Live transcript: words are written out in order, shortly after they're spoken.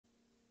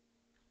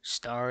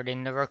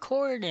Starting the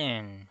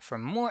recording for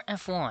more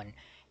F1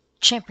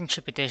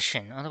 Championship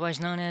Edition,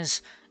 otherwise known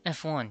as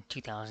F1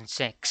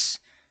 2006.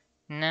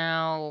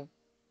 Now,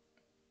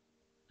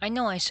 I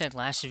know I said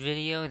last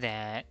video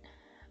that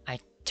I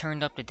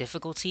turned up the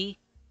difficulty.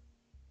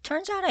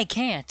 Turns out I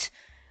can't.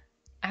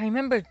 I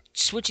remember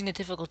switching the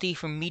difficulty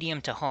from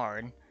medium to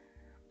hard,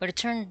 but it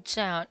turns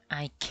out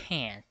I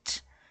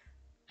can't.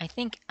 I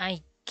think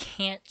I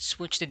can't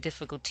switch the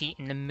difficulty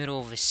in the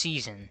middle of a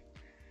season.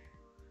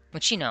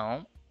 Which, you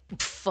know,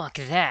 fuck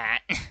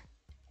that.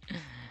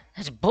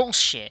 That's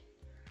bullshit.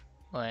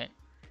 But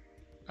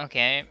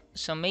okay,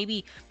 so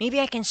maybe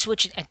I can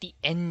switch it at the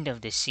end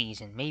of the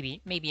season.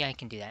 Maybe I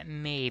can do that.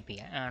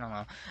 Maybe, I don't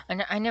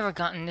know. I never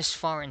gotten this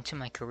far into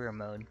my career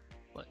mode,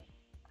 but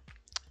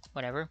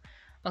whatever.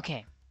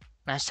 Okay,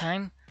 last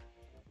time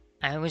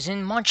I was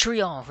in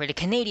Montreal for the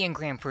Canadian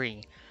Grand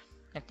Prix.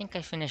 I think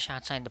I finished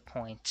outside the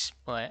points,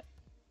 but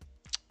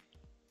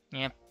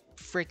yeah,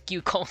 frick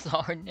you,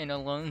 Coulthard and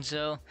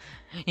Alonso.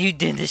 You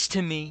did this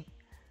to me.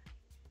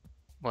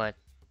 But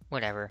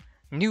whatever.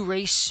 New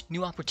race,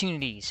 new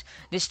opportunities.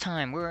 This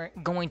time we're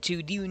going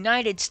to the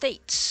United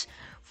States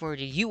for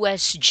the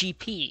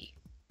USGP.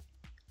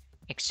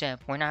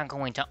 Except we're not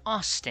going to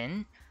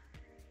Austin.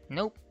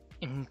 Nope.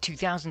 In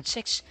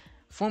 2006,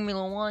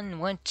 Formula One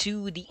went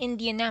to the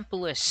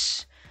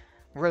Indianapolis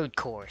road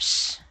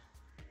course.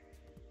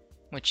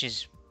 Which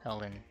is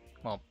held in,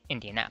 well,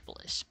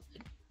 Indianapolis.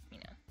 But, you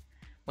know,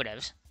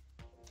 whatevs.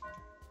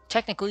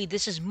 Technically,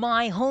 this is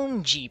my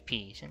home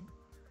GP.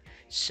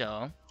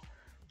 So,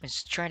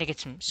 let's try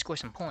to score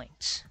some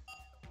points.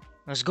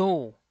 Let's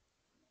go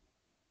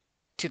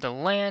to the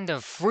land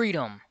of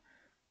freedom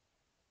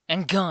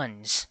and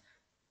guns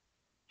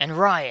and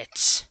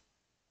riots.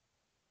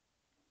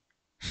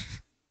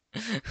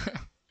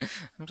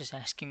 I'm just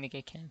asking to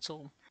get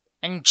canceled.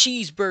 And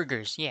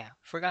cheeseburgers, yeah,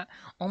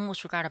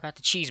 almost forgot about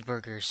the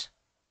cheeseburgers.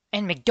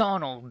 And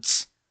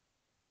McDonald's.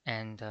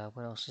 And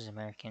what else is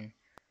American?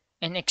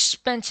 And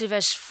expensive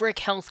as frick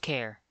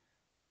healthcare.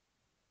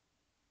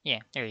 Yeah,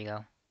 there you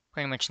go.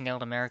 Pretty much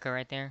nailed America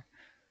right there.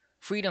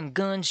 Freedom,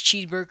 guns,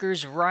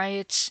 cheeseburgers,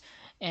 riots,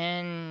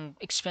 and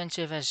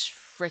expensive as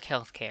frick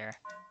healthcare.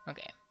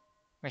 Okay.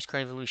 Race car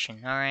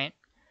evolution. Alright.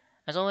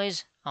 As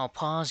always, I'll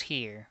pause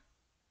here.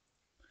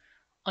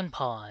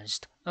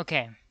 Unpaused.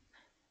 Okay.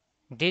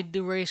 Did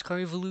the race car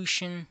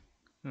evolution.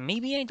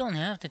 Maybe I don't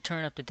have to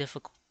turn up the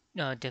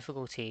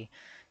difficulty.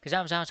 Because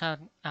I was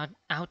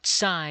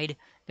outside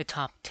the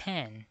top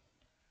 10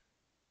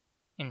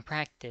 in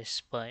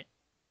practice, but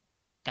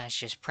that's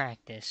just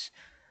practice.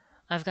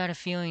 I've got a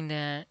feeling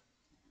that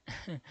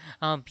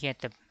I'll be at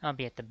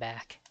the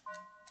back.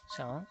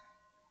 So,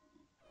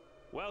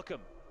 welcome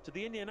to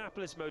the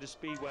Indianapolis Motor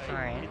Speedway.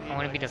 Alright, I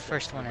want to be the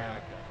first one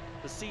out.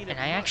 And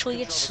I actually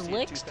get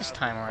slicks this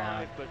time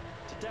around.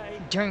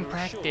 During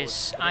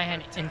practice, I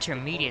had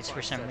intermediates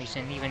for some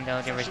reason, even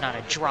though there was not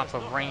a drop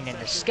of rain in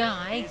the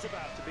sky.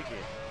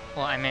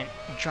 Well, I meant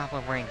a drop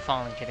of rain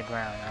falling to the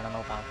ground. I don't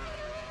know about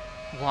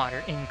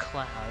water in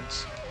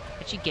clouds.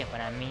 But you get what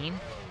I mean.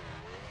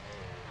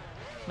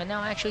 But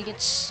now I actually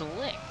get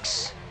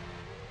slicks.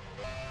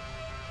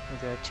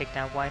 We're gonna take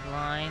that white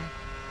line.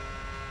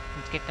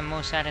 Let's get the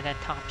most out of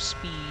that top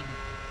speed.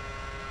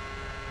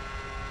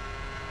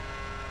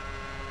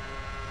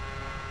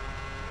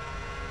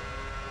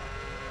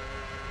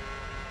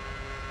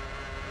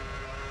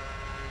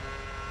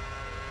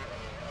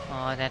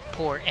 Oh, that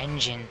poor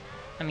engine.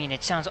 I mean,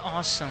 it sounds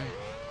awesome.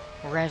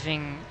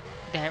 Revving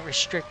that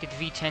restricted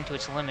V10 to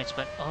its limits,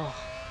 but oh.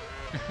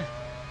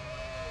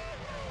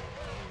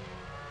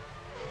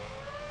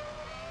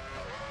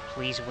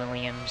 Please,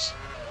 Williams,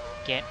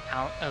 get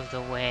out of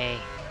the way.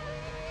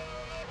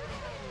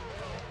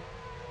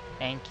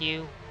 Thank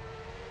you.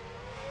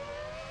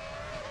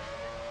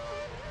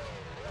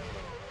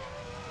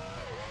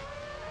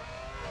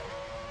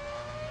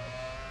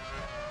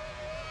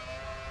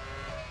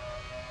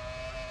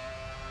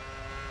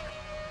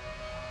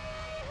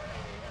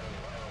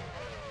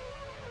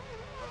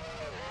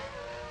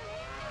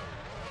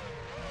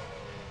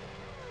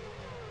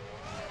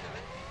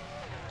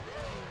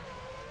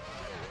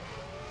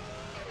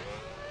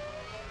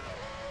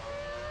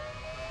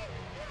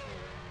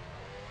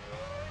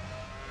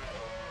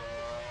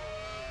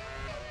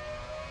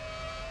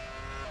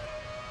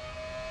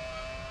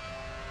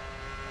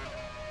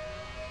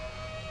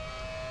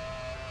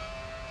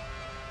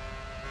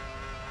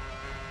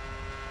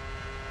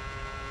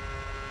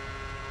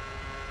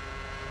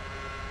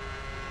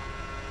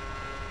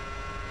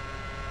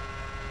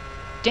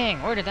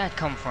 Dang, where did that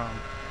come from?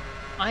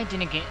 I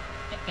didn't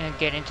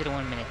get into the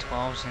 1 minute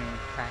 12s in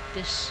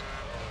practice.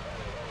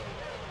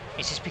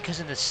 Is this because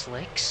of the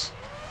slicks?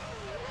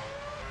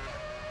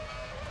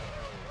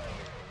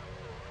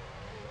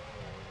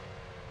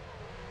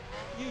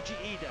 Yuji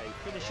Ide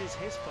finishes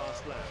his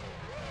fast lap.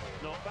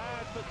 Not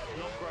bad, but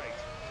not great.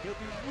 He'll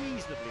be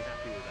reasonably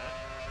happy with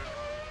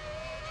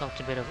that. Felt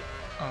a bit of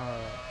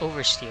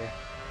oversteer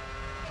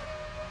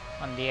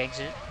on the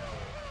exit.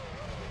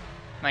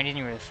 I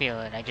didn't really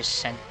feel it. I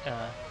just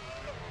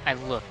I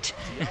looked.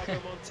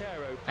 Thiago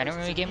Montero I don't posts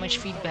really a get much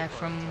new feedback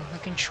qualifying from time. the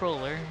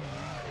controller.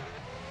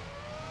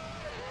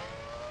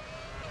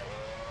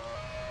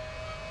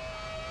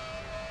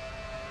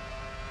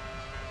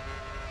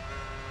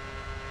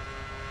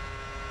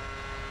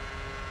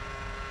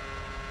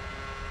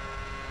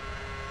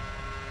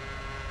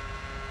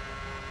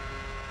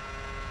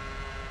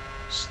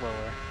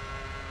 Slower.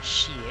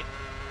 Shit.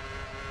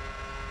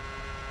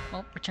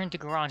 Well, return to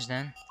garage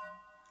then.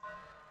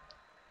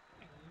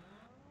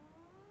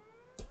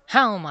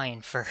 How am I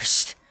in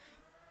first?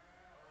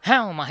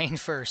 How am I in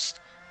first?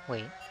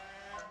 Wait.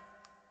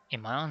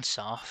 Am I on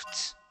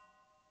softs?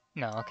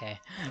 No, okay.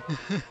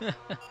 Alright,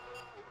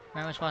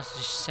 let's watch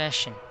this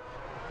session.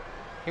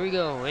 Here we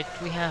go.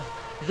 We have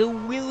the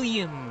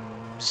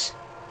Williams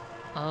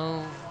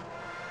of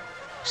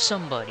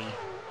somebody.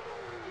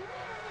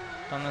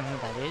 Don't know who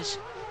that is.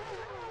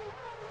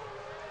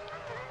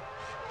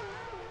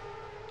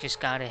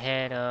 Just got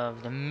ahead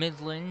of the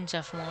Midlands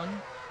F1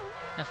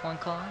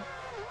 car.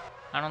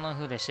 I don't know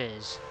who this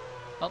is.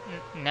 Oh,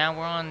 now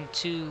we're on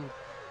to,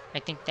 I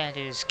think that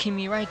is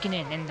Kimi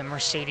Räikkönen in the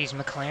Mercedes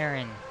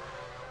McLaren.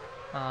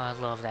 Oh, I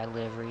love that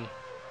livery.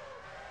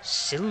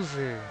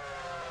 Silver.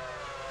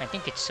 I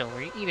think it's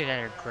silver, either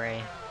that or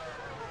gray.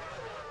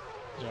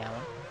 Yeah,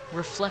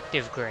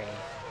 reflective gray.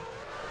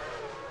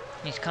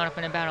 He's caught up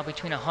in a battle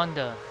between a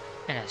Honda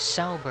and a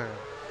Sauber.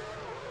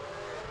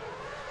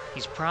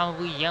 He's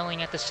probably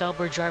yelling at the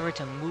Sauber driver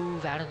to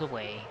move out of the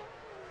way.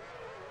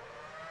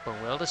 But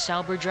will the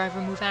Sauber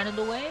driver move out of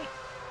the way?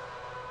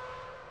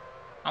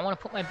 I want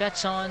to put my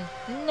bets on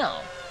no.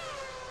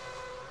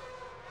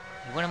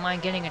 You wouldn't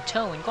mind getting a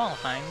tow in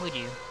qualifying, would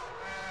you?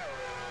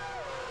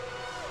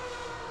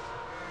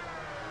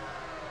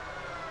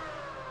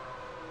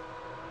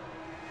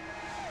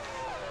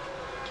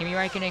 Kimi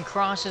Räikkönen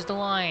crosses the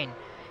line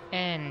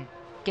and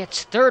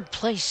gets third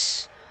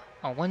place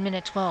on 1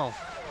 minute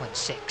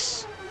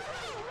 12.6.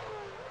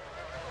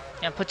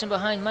 And puts him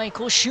behind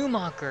Michael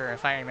Schumacher,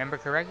 if I remember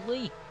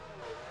correctly.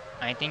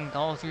 I think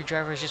all three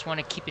drivers just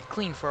want to keep it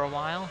clean for a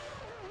while.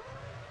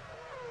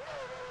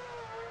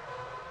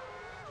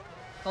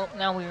 Oh,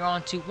 now we're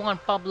on to Juan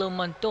Pablo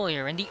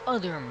Montoya and the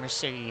other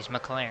Mercedes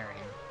McLaren.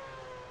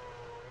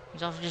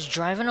 He's also just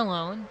driving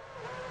alone.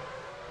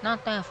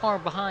 Not that far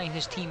behind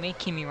his teammate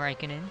Kimi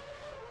Räikkönen.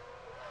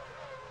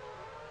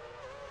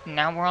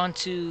 Now we're on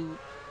to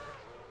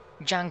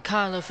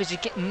Giancarlo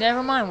Fisichella.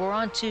 Never mind, we're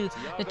on to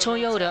the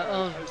Toyota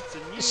of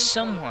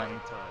someone.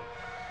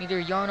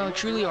 Either Jarno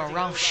Trulli or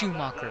Ralf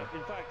Schumacher.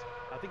 In fact,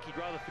 I think he'd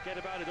rather forget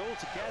about it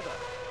altogether.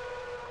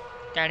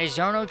 That is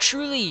Jarno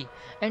Trulli,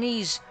 and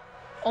he's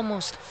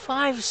almost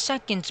 5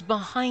 seconds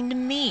behind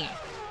me.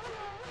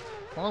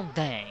 Well,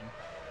 dang.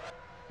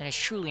 That is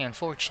truly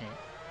unfortunate.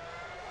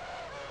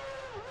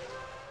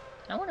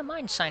 I wouldn't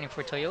mind signing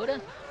for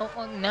Toyota.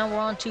 Oh, now we're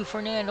on to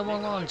Fernando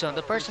Alonso,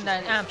 the person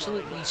that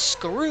absolutely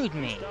screwed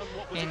me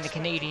in the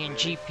Canadian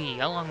GP,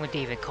 along with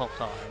David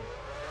Coulthard.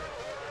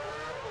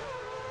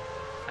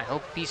 I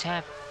hope he's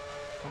happy.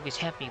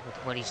 With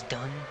what he's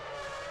done.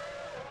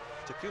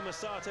 Takuma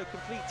Sato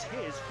completes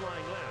his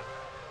flying lap.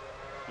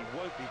 He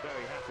won't be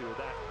very happy with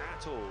that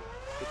at all.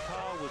 The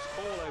car was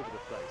all over the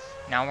place.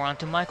 Now we're on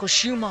to Michael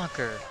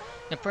Schumacher,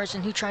 the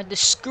person who tried to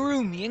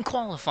screw me in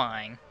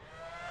qualifying.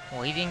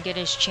 Well, he didn't get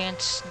his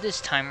chance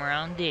this time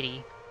around, did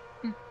he?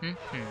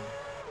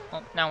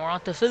 Well, now we're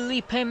on to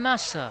Felipe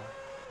Massa.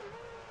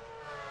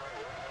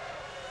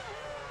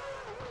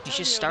 He's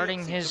just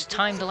starting his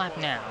timed lap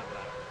now.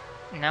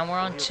 Now we're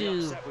on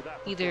to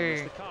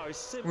either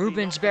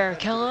Rubens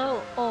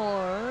Barrichello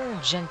or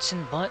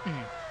Jenson Button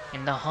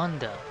in the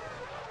Honda.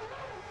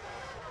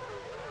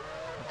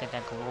 Look at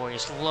that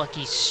glorious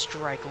Lucky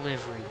Strike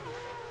livery.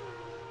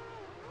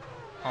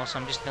 Also,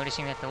 I'm just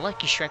noticing that the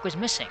Lucky Strike was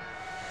missing.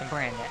 The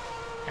brand that,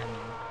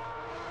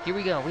 here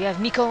we go. We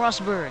have Nico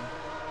Rosberg.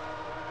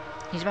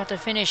 He's about to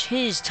finish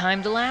his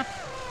timed lap,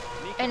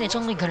 and it's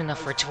only good enough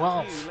for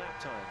 12.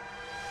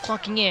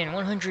 Clocking in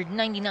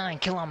 199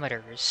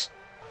 kilometers.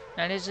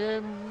 That is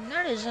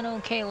an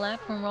okay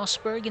lap from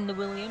Rosberg in the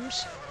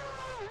Williams.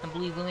 I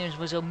believe Williams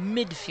was a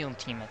midfield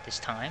team at this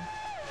time.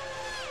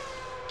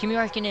 Kimi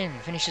Räikkönen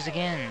finishes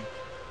again.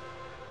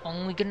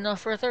 Only good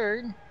enough for a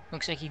third.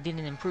 Looks like he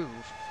didn't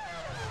improve.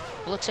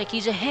 Looks like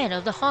he's ahead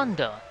of the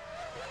Honda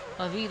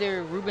of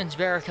either Rubens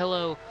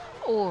Barrichello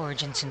or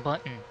Jenson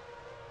Button.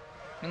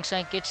 Looks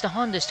like it's the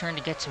Honda's turn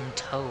to get some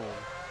tow.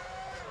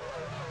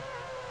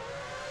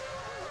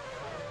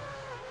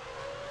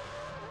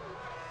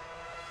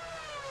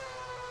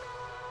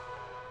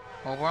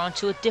 Well, we're on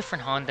to a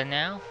different Honda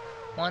now.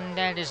 One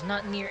that is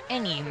not near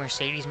any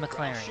Mercedes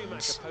McLarens.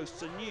 Schumacher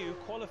posts a new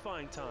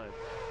qualifying time.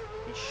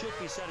 He should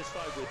be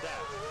satisfied with that.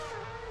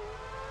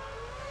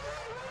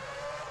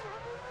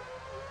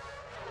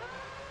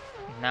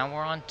 Now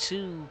we're on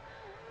to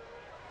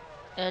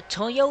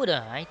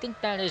Toyota. I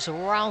think that is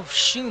Ralf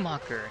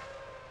Schumacher.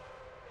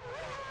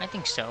 I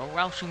think so.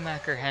 Ralf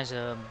Schumacher has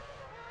a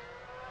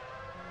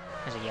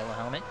yellow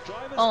helmet.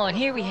 Oh, and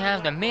here we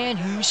have the man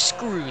who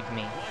screwed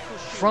me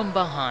from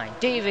behind,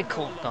 David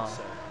Coulthard.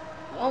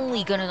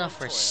 Only good enough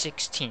for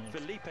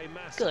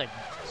 16th. Good.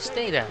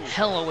 Stay the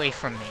hell away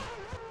from me.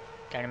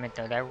 Gotta admit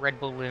though, that Red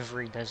Bull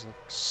livery does look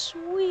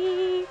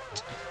sweet.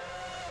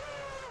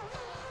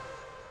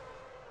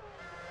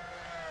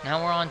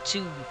 Now we're on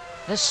to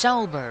the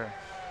Sauber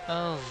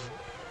of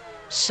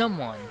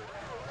someone.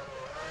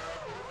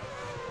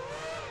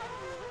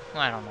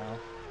 I don't know.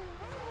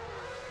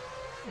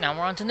 Now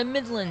we're on to the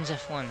Midlands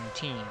F1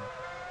 team.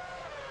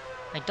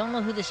 I don't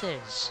know who this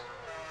is.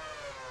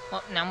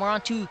 Well, now we're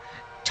on to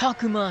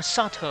Takuma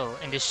Sato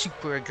and the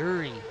Super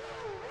Aguri.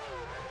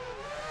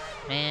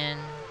 Man,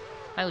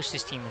 I wish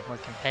this team was more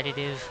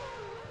competitive,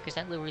 because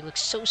that livery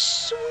looks so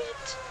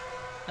sweet.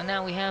 And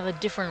now we have a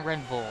different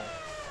Red Bull.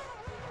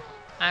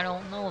 I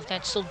don't know if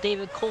that's still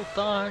David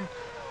Coulthard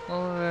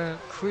or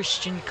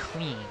Christian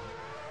Clean.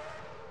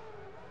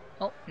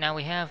 Oh, now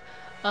we have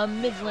a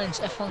Midlands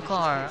F1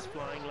 car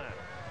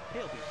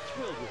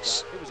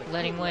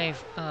letting way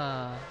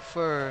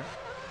for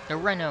the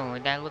Renault.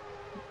 That look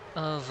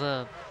of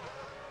I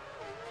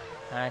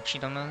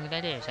actually don't know who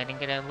that is. I didn't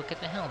get a look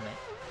at the helmet.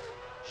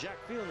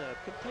 Jacques Villeneuve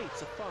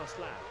completes a fast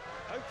lap.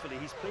 Hopefully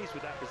he's pleased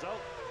with that result.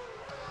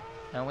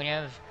 Now we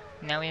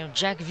have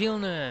Jacques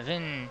Villeneuve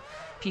in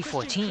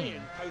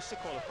P14. Posts a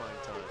qualifying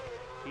time.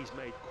 He's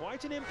made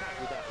quite an impact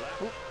with that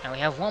lap. Ooh, now we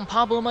have Juan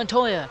Pablo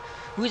Montoya,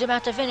 who's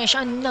about to finish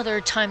another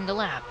time to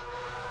lap.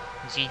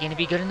 Is he gonna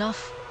be good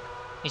enough?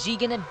 Is he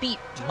gonna beat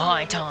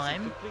my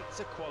time? Completes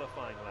a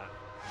qualifying lap.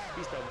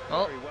 He's done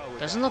Oh, very well with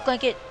doesn't that. look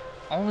like it.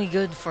 Only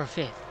good for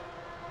 5th.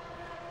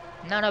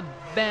 Not a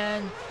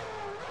bad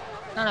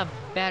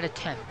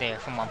attempt there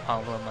from Juan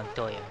Pablo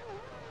Montoya.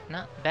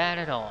 Not bad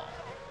at all.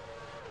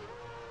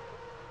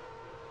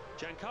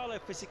 Giancarlo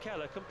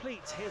Fisichella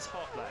completes his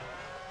hot lap.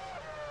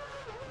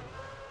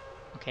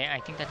 Okay, I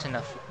think that's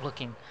enough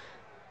looking.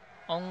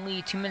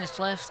 Only 2 minutes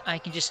left. I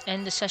can just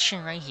end the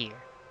session right here.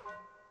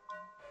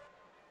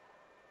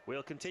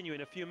 We'll continue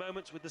in a few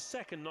moments with the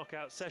second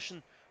knockout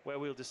session, where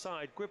we'll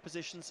decide grid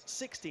positions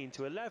 16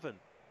 to 11.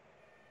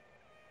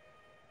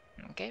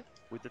 Okay.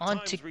 With the On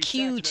times to reset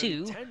and only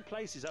Q2. 10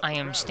 places up I for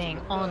am grabs staying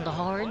in the on the third and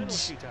final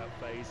hards shootout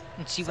phase,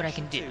 and see what I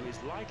can do. Session 2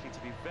 is likely to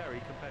be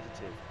very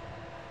competitive.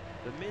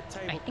 The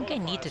mid-table I think I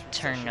need to qualifiers from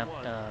turn session up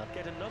 1 the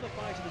get another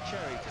bite of the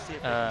cherry to see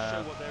if they can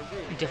show what they're really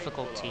capable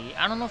difficulty. of.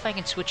 I don't know if I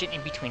can switch it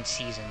in between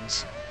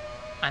seasons.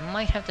 I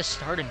might have to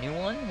start a new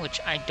one, which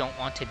I don't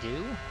want to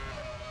do.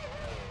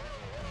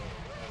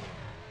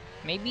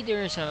 Maybe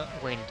there's a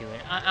way to do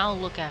it. I'll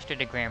look after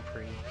the Grand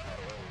Prix.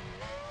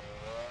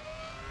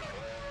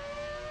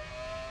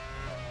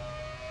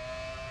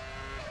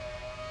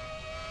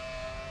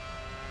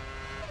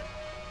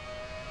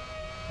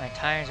 My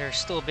tires are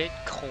still a bit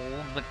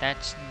cold, but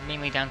that's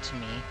mainly down to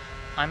me.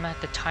 I'm not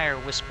the tire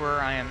whisperer,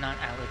 I am not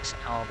Alex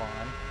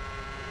Albon.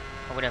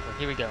 Or whatever,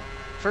 here we go.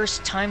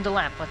 First time to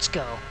lap, let's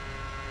go.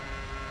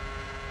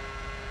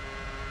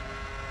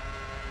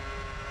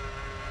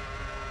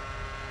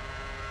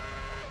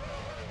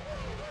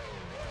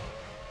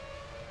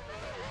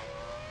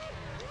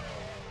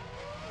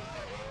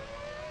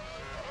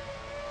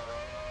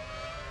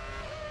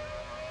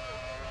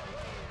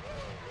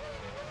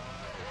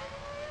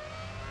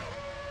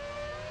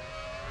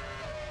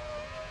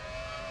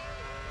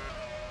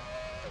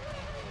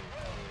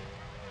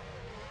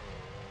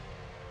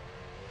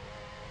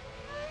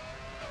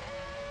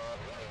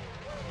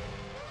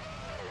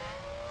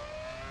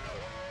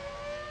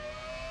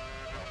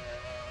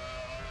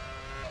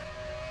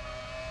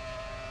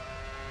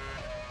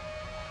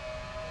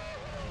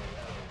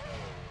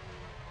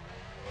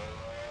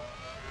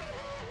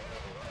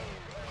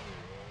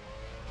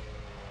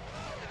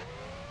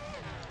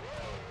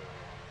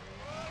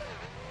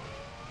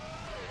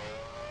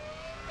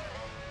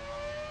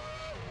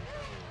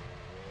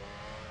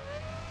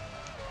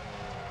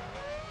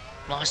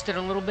 Lost it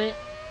a little bit.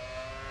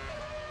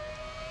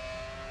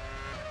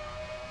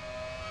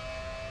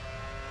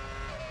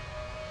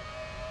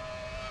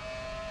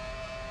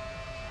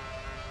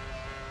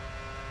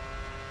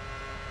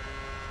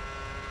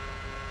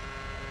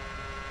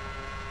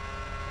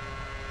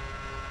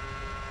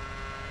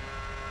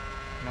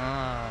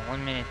 Ah,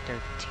 1 minute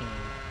 13.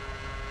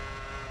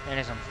 That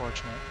is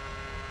unfortunate.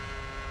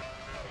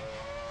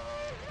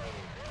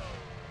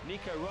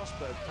 Nico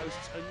Rosberg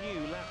posts a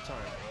new lap time.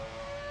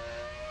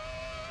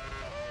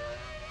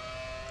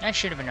 That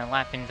should have been a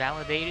lap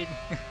invalidated.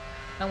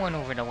 I went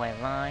over the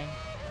white line.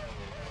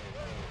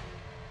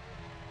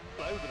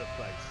 All over the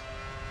place.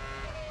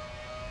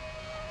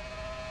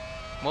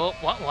 Well,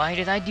 why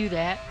did I do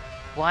that?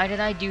 Why did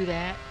I do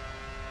that?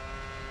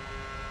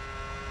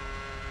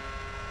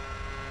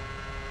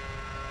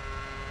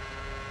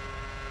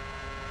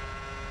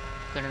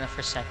 Good enough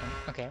for second.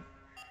 Okay.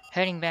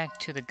 Heading back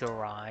to the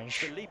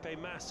garage. Felipe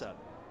Massa,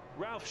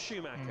 Ralf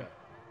Schumacher,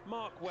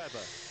 Mark Webber.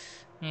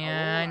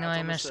 Yeah, I know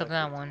I messed up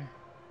that one.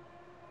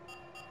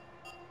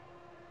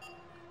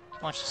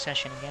 Watch the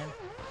session again.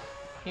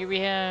 Here we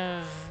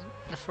have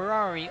the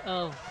Ferrari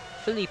of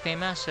Felipe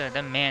Massa,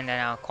 the man that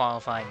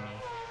out-qualified me.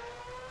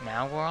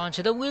 Now we're on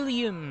to the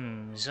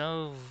Williams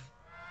of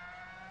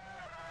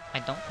I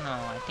don't know.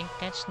 I think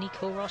that's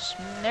Nico Ross.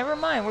 Never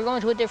mind. We're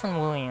going to a different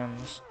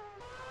Williams.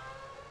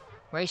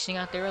 Racing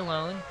out there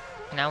alone.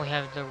 Now we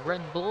have the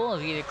Red Bull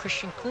of either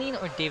Christian Clean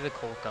or David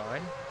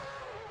Coulthard,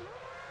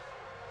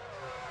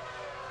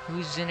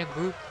 who's in a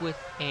group with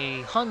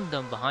a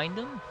Honda behind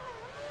him.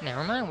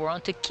 Never mind, we're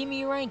on to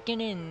Kimi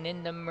Räikkönen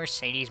in the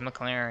Mercedes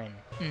McLaren.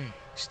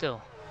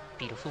 Still,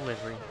 beautiful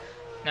livery.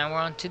 Now we're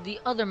on to the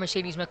other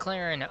Mercedes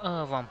McLaren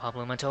of Juan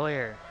Pablo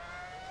Montoya.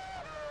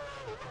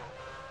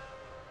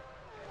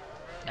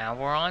 Now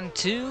we're on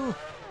to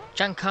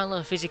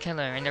Giancarlo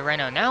Fisichella in the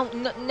Renault. Now,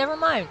 never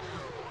mind.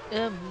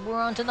 We're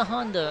on to the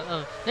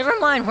Honda. Never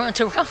mind, we're on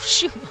to Ralf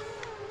Schumacher.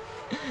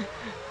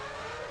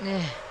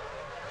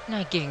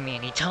 Not giving me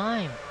any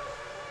time.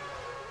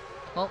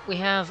 Well, we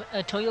have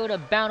a Toyota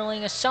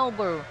battling a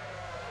Sauber.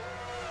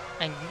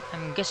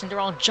 I'm guessing they're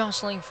all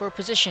jostling for a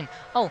position.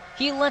 Oh,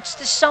 he lets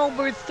the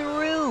Sauber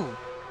through.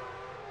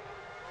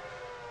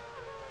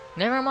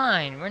 Never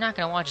mind, we're not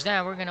gonna watch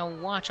that. We're gonna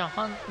watch a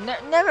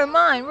never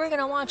mind, we're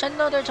gonna watch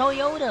another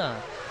Toyota.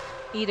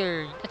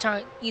 Either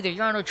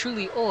Jarno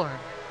Trulli or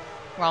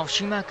Ralf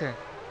Schumacher.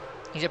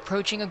 He's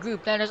approaching a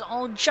group that is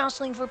all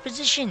jostling for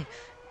position.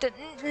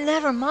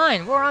 Never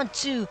mind, we're on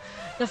to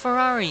the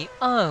Ferrari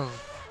of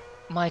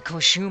Michael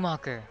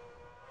Schumacher.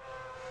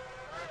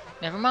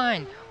 Never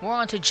mind, we're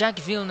on to Jacques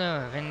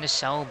Villeneuve in the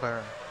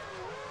Sauber.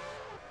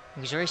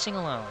 He's racing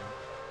alone.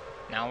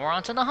 Now we're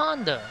on to the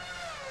Honda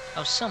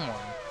of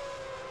someone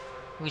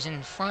who's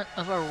in front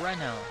of a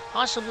Renault,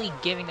 possibly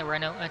giving the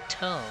Renault a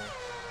tow.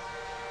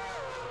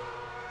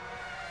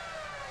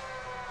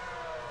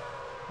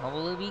 What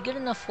will it be good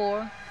enough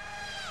for?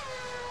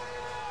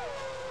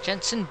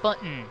 Jenson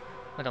Button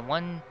with a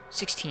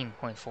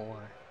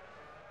 1:16.4.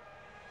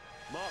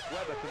 Mark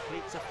Webber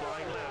completes a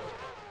flying lap.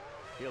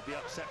 He'll be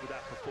upset with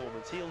that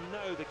performance. He'll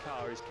know the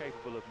car is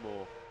capable of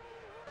more.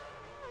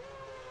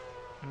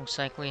 Looks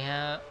like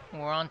we're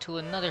on to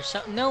another.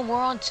 No, we're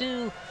on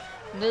to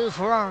the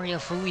Ferrari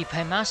of Felipe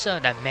Massa,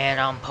 the man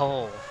on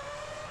pole.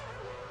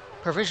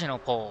 Provisional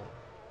pole.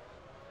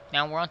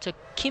 Now we're on to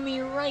Kimi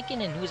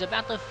Räikkönen, who's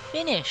about to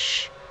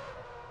finish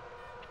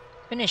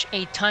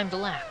a timed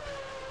lap.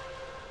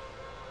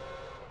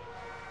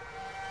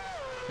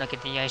 Look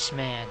at the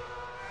Iceman.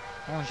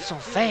 Going so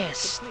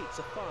fast.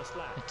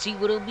 Let's see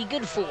what it'll be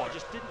good for.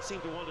 Just didn't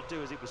seem to want to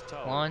do as it was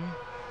told. 1,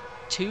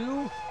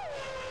 2.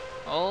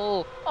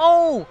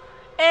 Oh!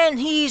 And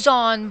he's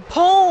on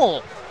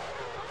pole!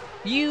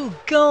 You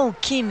go,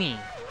 Kimi!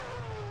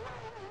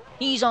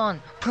 He's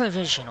on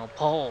provisional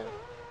pole.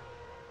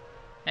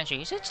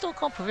 Actually, is it still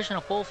called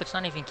provisional pole if it's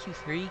not even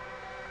Q3?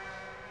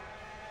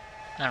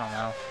 I don't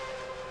know.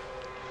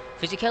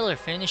 Fisichella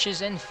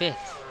finishes in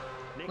 5th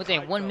with a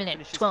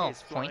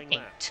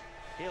 1:12.8.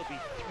 He'll be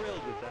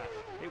thrilled with that.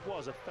 It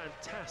was a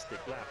fantastic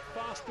lap.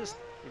 Fastest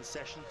in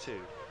session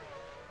 2.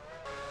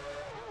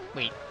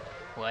 Wait,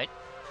 what?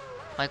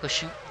 Michael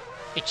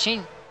it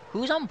changed.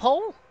 Who's on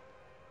pole?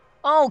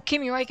 Oh,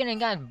 Kimi Räikkönen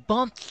got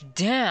bumped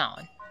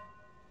down.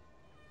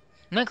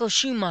 Michael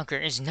Schumacher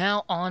is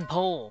now on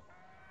pole.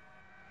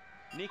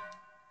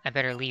 I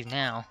better leave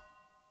now.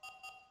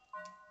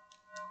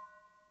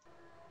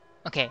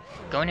 Okay,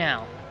 go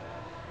now.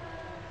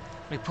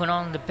 We put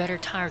on the better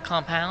tire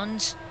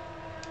compounds.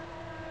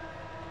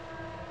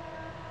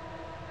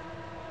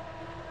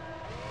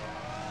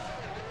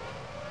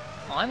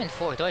 Oh, I'm in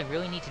 4th. Do I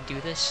really need to do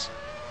this?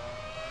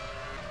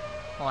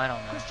 Oh, I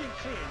don't know.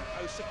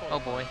 Oh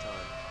boy.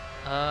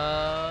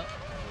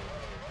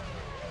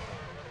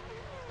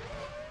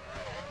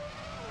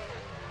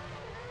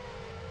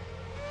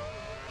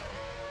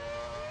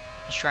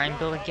 Try and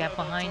build a gap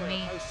behind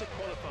me.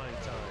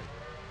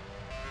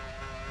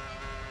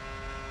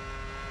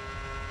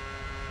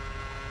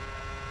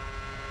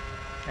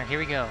 Alright, here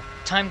we go.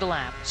 Time to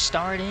lap.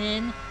 Start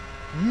in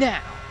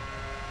now.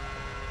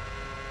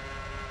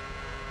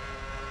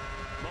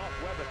 Mark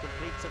Webber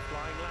completes a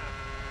flying lap.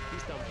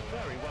 He's done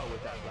very well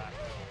with that lap.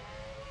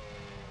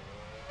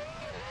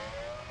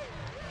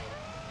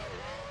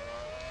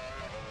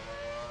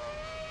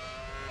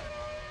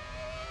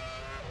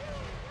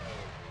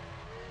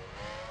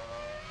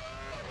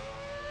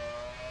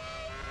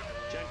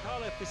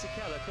 Giancarlo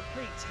Fisichella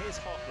completes his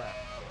hot lap.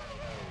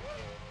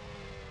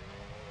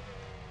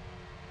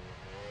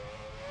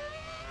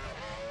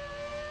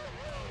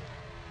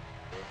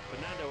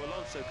 Fernando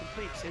Alonso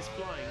completes his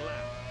flying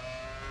lap.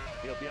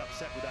 He'll be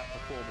upset with that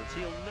performance.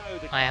 He'll know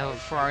the I have a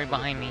Ferrari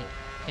behind me.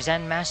 Is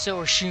that Massa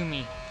or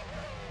Schumi?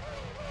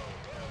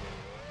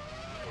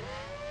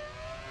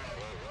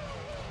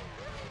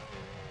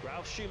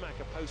 Ralf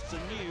Schumacher posts a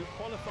new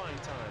qualifying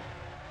time.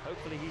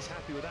 Hopefully he's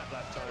happy with that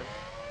lap time.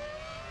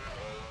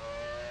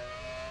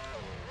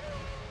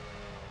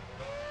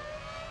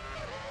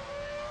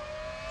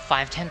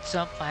 Five tenths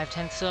up,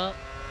 5/10 up.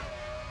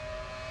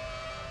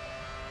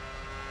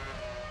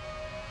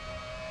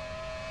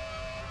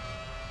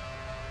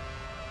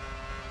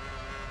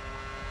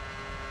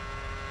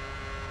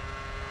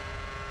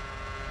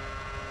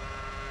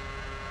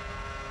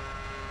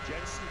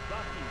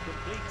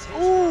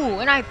 Ooh,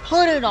 and I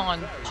put it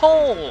on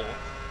pole.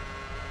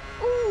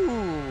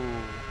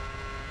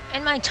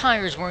 And my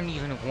tires weren't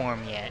even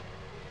warm yet.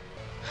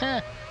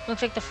 Huh,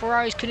 looks like the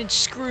Ferraris couldn't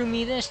screw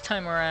me this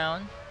time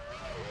around.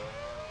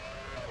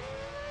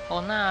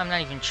 Well, now I'm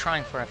not even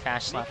trying for a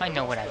fast lap. I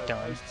know what I've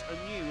done.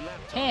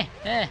 He's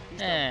done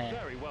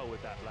very well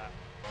with that lap.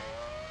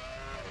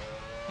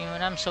 You know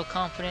what, I'm so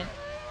confident.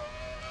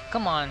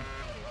 Come on.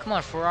 Come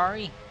on,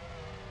 Ferrari.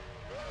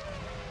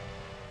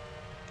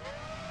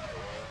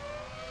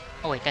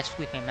 Oh wait, that's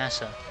Felipe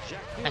Massa.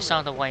 I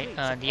saw the white,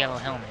 the yellow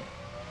helmet.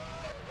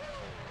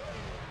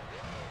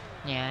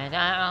 Yeah,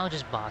 I'll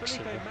just box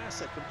Felipe here.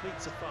 Massa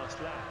completes a fast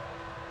lap.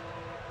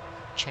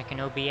 Checking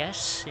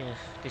OBS if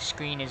the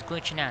screen is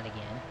glitching out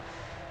again.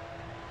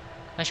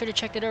 I should have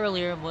checked it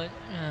earlier, but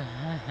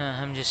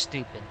I'm just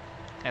stupid.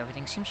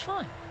 Everything seems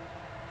fine.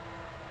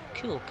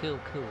 Cool, cool,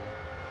 cool.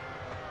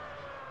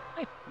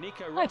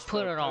 I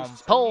put it on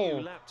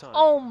pole.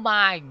 Oh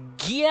my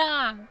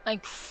god!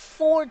 Like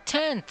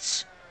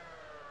 4/10.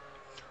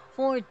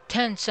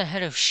 4/10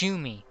 ahead of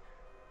Shumi.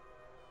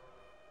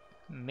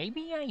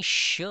 Maybe I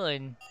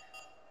should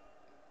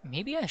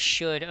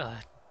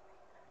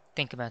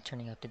think about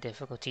turning up the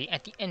difficulty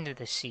at the end of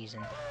the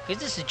season.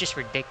 Because this is just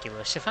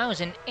ridiculous. If I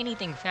was in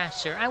anything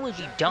faster, I would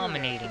be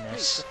dominating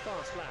this.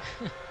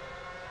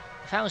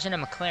 If I was in a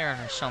McLaren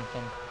or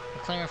something,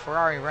 McLaren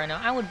Ferrari right now,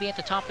 I would be at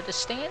the top of the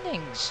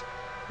standings.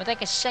 With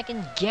like a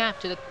second gap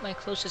to my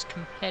closest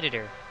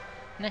competitor.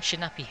 And that should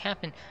not be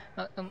happening.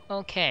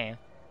 Okay.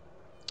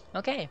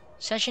 Okay,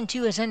 session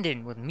 2 has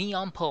ended with me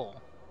on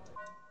pole.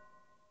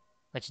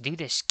 Let's do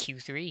this,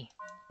 Q3.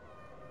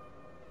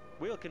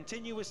 We'll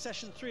continue with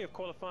session 3 of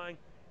qualifying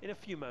in a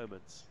few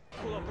moments.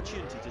 Full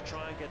opportunity to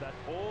try and get that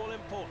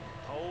all-important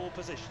pole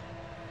position.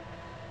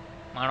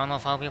 I don't know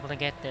if I'll be able to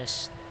get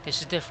this.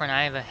 This is different.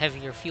 I have a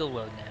heavier fuel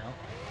load now.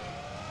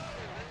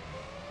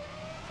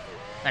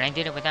 And I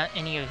did it without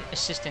any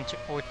assistance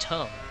or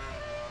tow.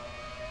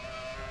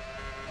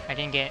 I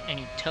didn't get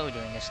any tow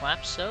during this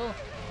lap, so...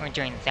 Or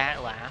during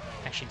that lap,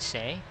 I should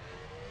say.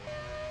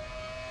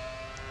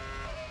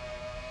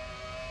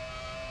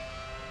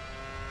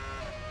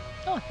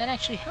 Oh, that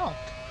actually helped.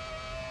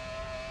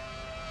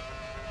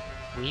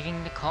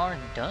 Leaving the car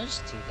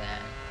does do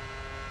that.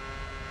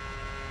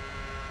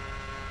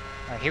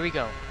 Alright, here we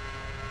go.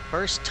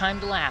 First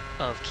timed lap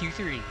of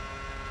Q3.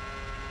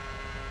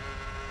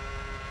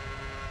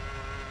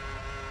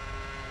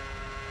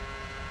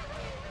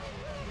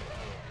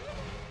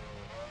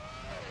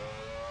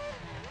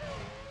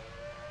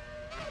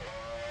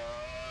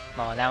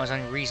 Oh, that was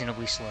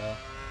unreasonably slow.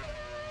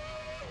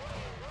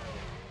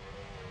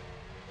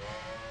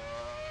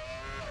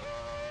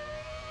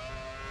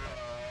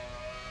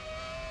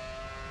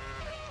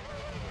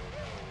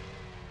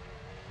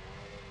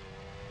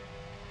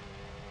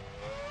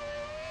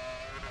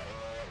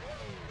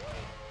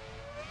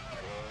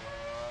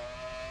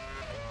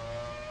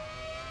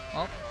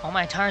 Oh, all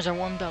my tires are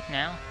warmed up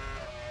now.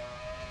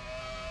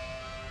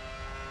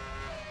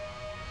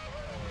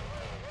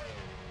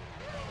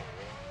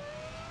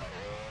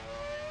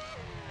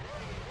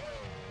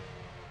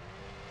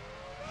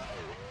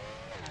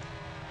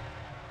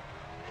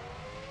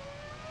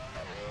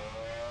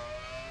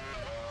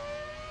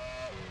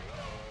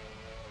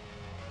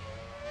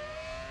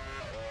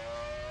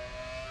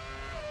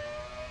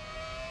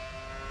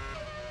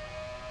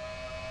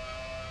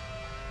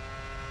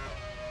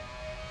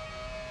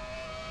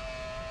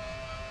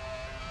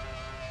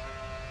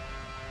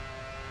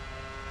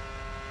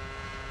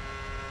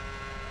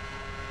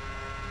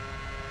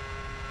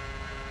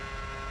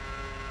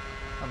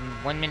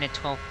 I'm 1 minute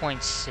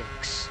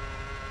 12.6.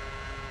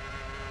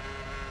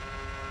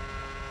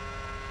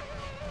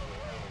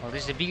 Well,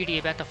 this is the beauty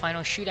about the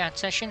final shootout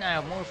session. I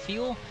have more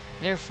fuel,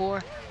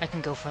 therefore I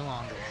can go for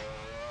longer.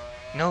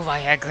 No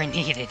Viagra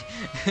needed.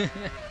 Who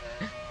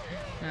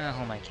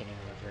am I kidding?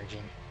 I'm a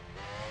virgin.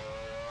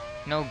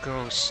 No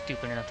girl is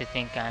stupid enough to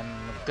think I'm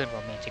a good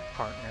romantic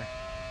partner.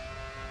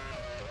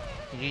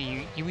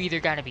 You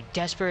either gotta be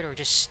desperate or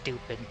just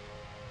stupid.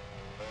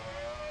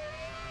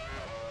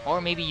 Or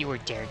maybe you were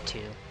dared to.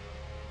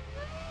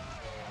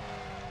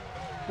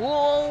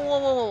 Whoa, whoa,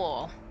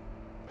 whoa, whoa.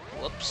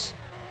 Whoops.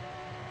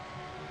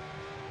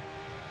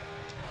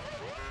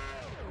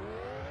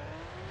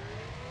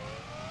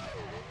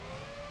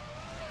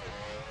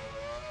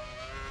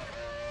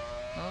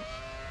 Oh,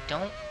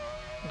 don't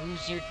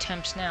lose your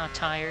temps now,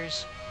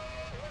 tires.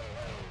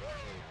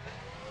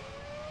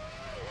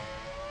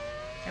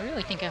 I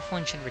really think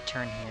F1 should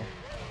return here.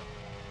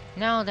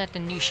 Now that the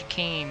new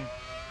chicane...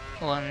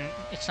 Well,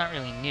 it's not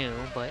really new,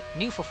 but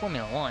new for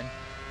Formula 1.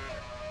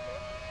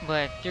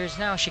 But there's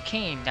now a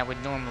chicane that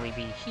would normally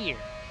be here.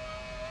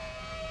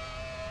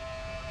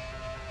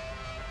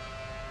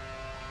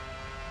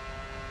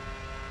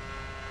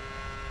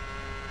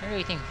 I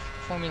really think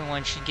Formula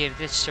 1 should give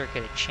this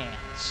circuit a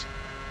chance.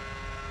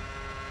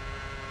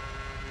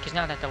 Because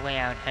now that the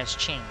layout has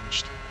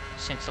changed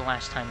since the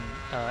last time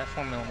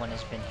Formula 1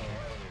 has been here.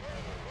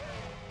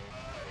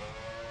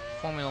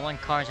 Formula 1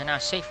 cars are now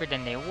safer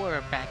than they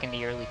were back in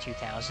the early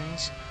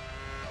 2000s.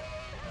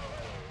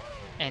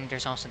 And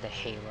there's also the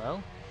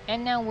halo.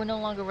 And now we're no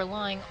longer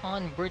relying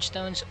on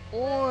Bridgestones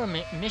or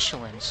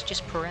Michelins,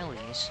 just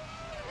Pirellis.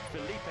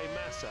 Felipe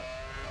Massa,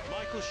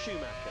 Michael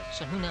Schumacher,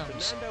 So who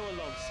knows? Fernando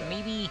Alonso,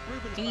 Maybe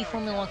Rubens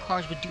Formula One Barrichello,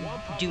 cars would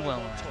Juan do Pablo well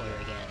around Montoya,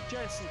 here again.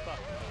 Jenson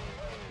Button,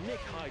 Nick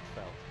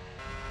Heidfeld.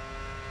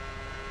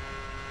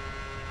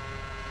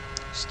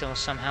 Still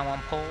somehow on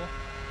pole.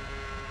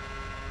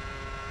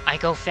 I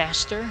go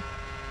faster.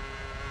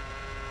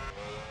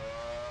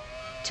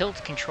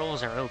 Tilt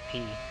controls are OP.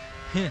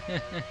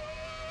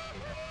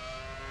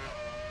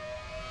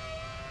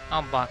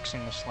 I'll box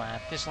in this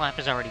lap. This lap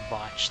is already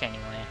botched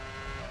anyway.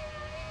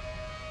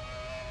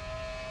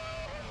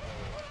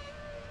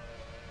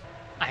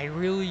 I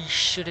really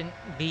shouldn't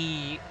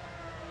be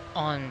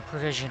on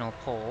provisional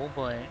pole,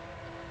 but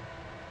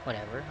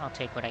whatever. I'll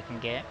take what I can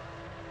get.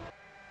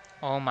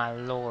 Oh my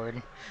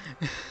lord.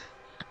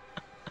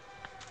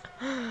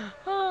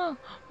 Oh,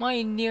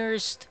 my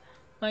nearest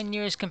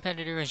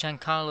competitor is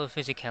Giancarlo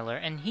Fisichella,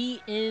 and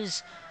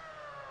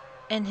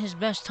his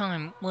best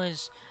time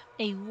was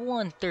a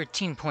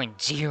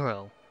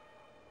 1:13.0.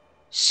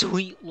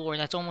 Sweet lord,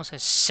 that's almost a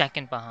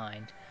second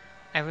behind.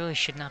 I really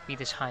should not be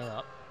this high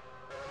up.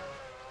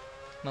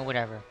 But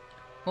whatever.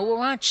 Well, we're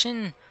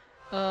watching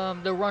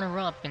the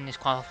runner-up in this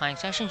qualifying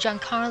session,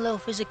 Giancarlo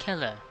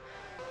Fisichella.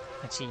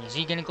 Let's see, is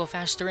he gonna go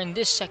faster in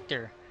this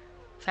sector?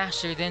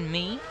 Faster than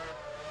me?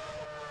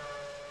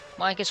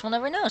 Well, I guess we'll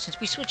never know since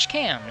we switched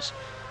cams.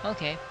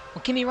 Okay,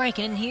 well, Kimi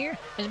Räikkönen here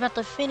is about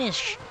to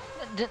finish.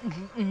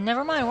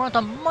 Never mind, we're on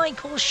to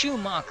Michael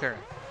Schumacher,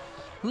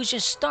 who's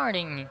just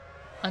starting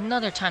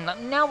another time lap.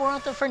 Now we're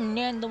on to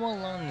Fernando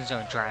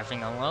Alonso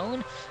driving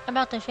alone,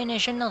 about to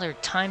finish another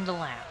time to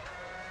lap.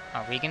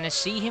 Are we gonna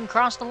see him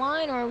cross the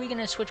line, or are we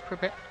gonna switch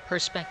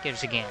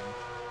perspectives again?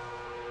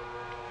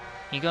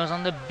 He goes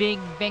on the big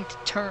banked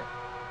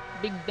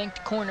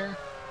corner.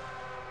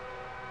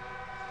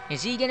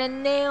 Is he gonna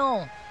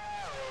nail?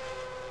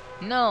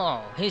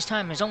 No, his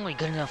time is only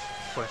good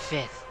enough for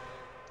 5th.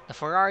 The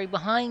Ferrari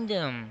behind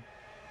him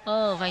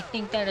I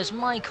think that is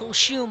Michael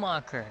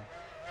Schumacher.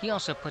 He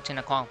also puts in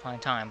a qualifying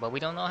time, but we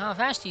don't know how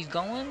fast he's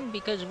going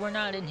because we're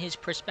not in his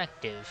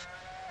perspective.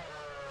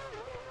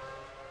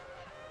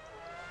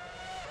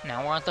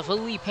 Now we're on to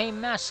Felipe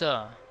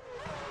Massa.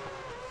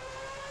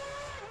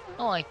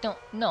 Oh, I don't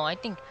know. I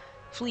think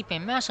Felipe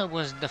Massa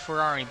was the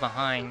Ferrari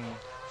behind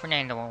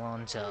Fernando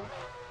Alonso.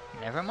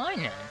 Never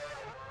mind then.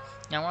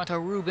 Now we're on to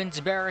Rubens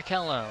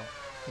Barrichello.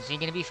 Is he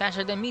going to be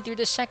faster than me through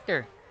this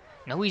sector?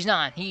 No, he's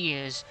not. He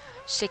is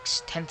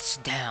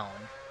 6/10 down.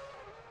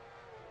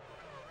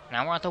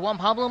 Now we're on to Juan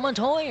Pablo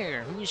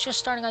Montoya, who's just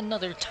starting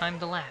another time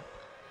to lap.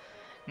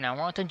 Now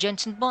we're on to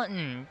Jenson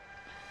Button,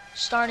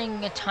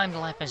 starting a time to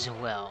lap as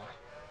well.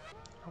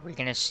 Are we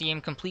going to see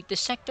him complete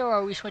this sector, or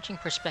are we switching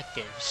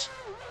perspectives?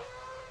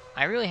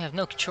 I really have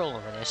no control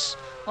over this.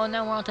 Oh,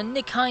 now we're on to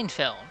Nick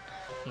Heidfeld.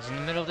 He's in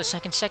the middle of the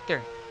second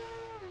sector.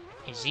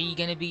 Is he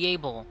going to be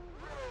able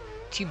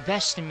to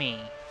best me?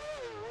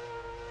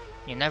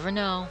 You never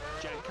know.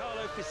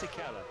 Giancarlo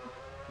Fisichella,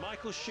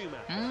 Michael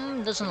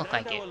Schumacher, Doesn't look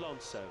like it.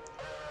 Alonso.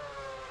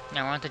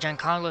 Now we're on to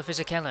Giancarlo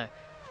Fisichella.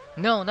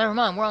 No, never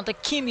mind. We're on to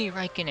Kimi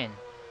Räikkönen,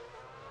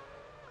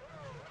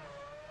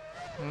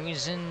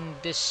 who's in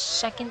this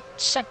second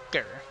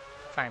sector,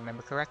 if I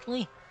remember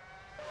correctly.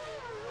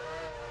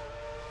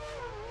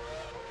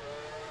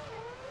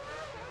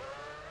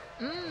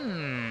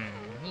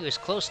 He was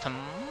close to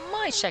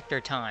my sector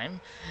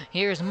time.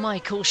 Here's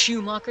Michael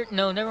Schumacher.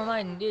 No, never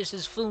mind. This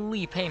is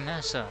Felipe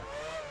Massa.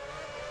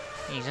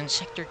 He's in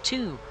sector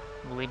 2.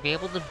 Will he be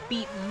able to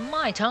beat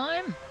my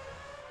time?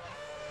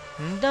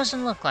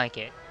 Doesn't look like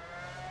it.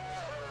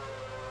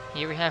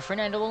 Here we have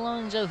Fernando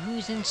Alonso,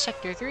 who's in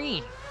sector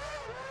 3.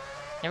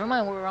 Never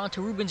mind, we're on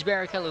to Rubens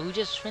Barrichello, who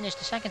just finished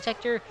the second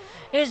sector.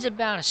 It is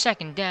about a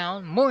second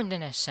down, more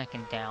than a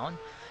second down.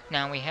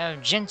 Now we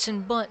have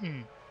Jenson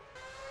Button,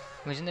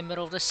 who's in the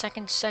middle of the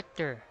second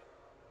sector.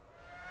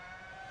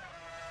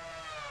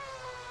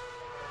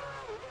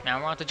 Now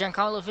we're on to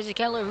Giancarlo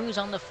Fisichella, who's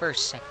on the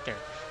first sector,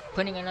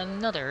 putting in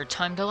another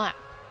time to lap.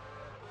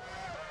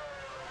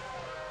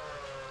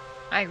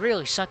 I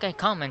really suck at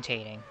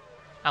commentating.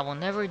 I will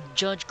never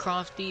judge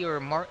Crofty or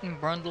Martin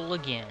Brundle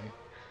again.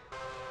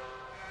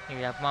 Here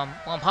we have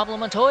Juan Pablo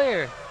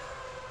Montoya,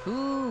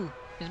 who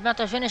is about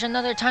to finish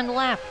another time to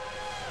lap.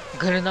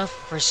 Good enough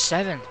for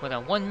 7th with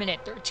a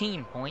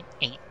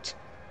 1:13.8.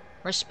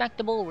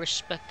 Respectable.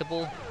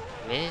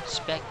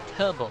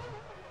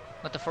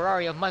 With the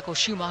Ferrari of Michael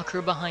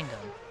Schumacher behind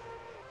him.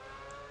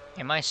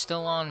 Am I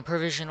still on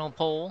provisional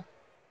pole?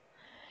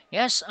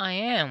 Yes, I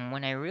am,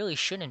 when I really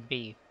shouldn't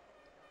be.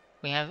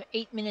 We have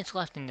 8 minutes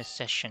left in this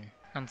session.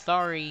 I'm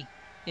sorry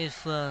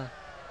if I'm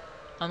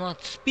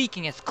not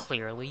speaking as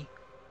clearly,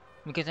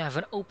 because I have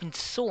an open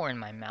sore in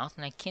my mouth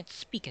and I can't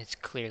speak as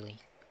clearly.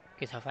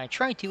 Because if I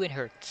try to, it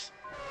hurts.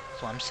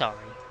 So I'm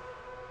sorry.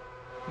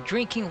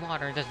 Drinking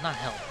water does not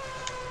help.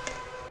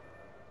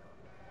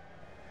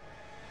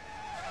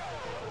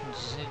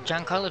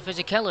 Giancarlo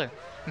Fisichella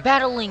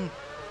battling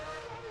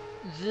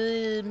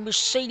the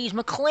Mercedes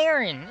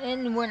McLaren,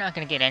 and we're not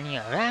gonna get any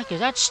of that because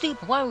that's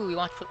stupid. Why would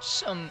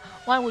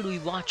we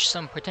watch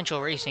some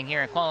potential racing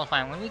here at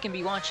qualifying when we can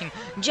be watching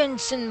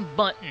Jenson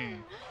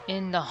Button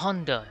in the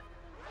Honda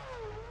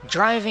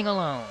driving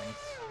alone?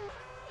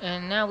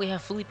 And now we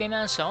have Felipe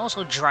Massa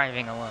also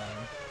driving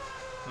alone.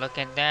 Look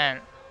at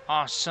that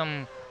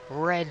awesome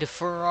red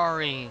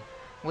Ferrari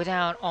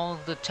without all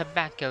the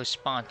tobacco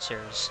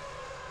sponsors.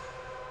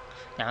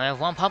 Now we have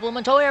Juan Pablo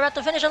Montoya about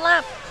to finish a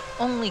lap.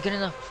 Only good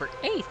enough for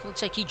 8th.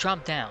 Looks like he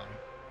dropped down.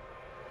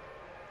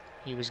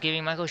 He was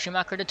giving Michael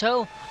Schumacher the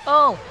tow.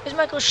 Oh, is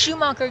Michael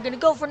Schumacher going to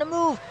go for the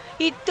move?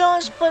 He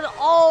does, but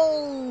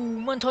oh,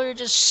 Montoya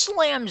just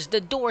slams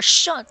the door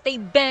shut. They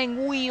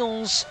bang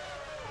wheels.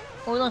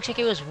 Or it looks like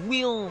it was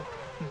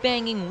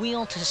banging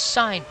wheel to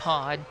side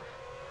pod.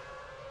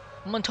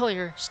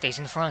 Montoya stays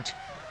in front.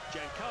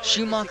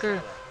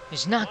 Schumacher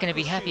is not going to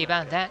be happy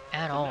about that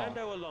at all.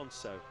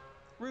 Alonso,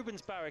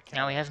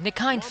 Now we have Nick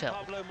Heidfeld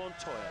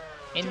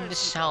in the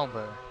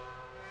Sauber.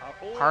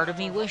 Part of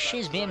me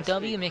wishes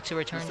BMW makes a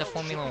return to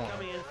Formula 1,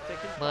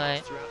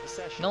 but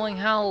knowing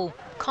how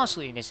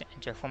costly it is to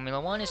enter Formula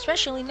 1,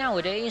 especially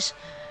nowadays,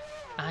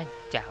 I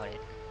doubt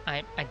it.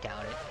 I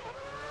doubt it.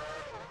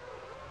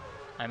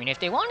 I mean, if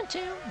they wanted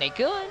to, they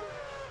could.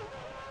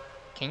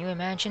 Can you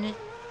imagine it?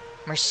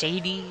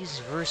 Mercedes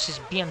versus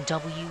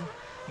BMW,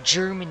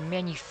 German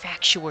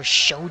manufacturer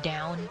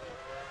showdown.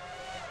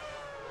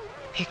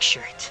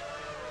 Picture it.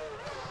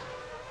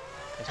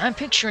 Because I'm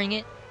picturing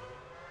it,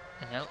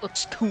 and it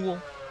looks cool.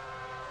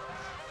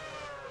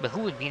 But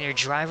who would be their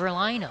driver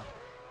lineup?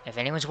 If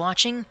anyone's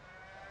watching,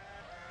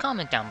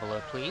 comment down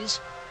below, please.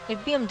 If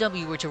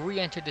BMW were to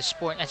re-enter the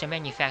sport as a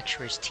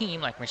manufacturer's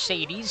team like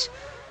Mercedes,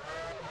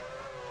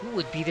 who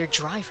would be their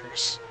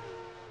drivers?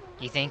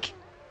 You think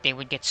they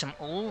would get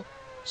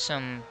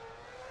some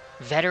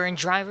veteran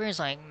drivers,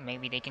 like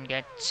maybe they can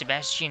get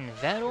Sebastian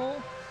Vettel?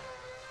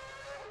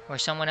 Or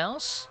someone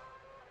else?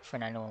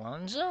 Fernando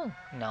Alonso?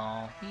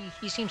 No,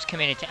 he seems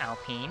committed to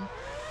Alpine.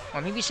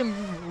 Or maybe some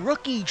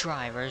rookie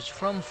drivers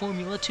from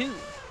Formula 2.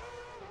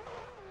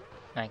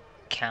 Like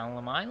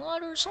Callum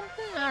Ilott or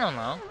something? I don't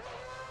know.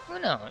 Who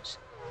knows?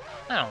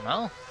 I don't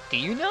know. Do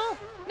you know?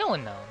 No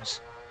one knows.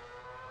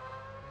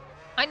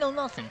 I know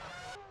nothing.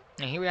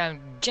 And here we have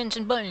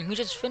Jenson Button, who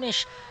just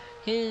finished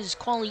his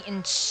quali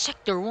in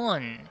Sector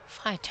 1,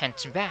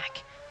 5/10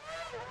 back.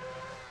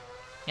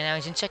 And now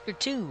he's in Sector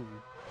 2.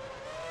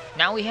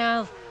 Now we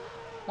have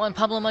Juan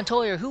Pablo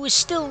Montoya, who is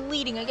still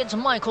leading against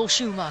Michael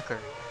Schumacher.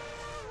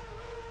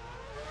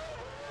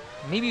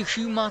 Maybe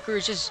Schumacher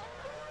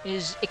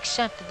is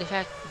accepted the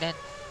fact that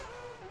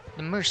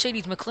the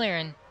Mercedes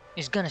McLaren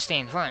is gonna stay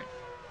in front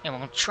and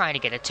will try to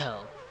get a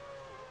tow.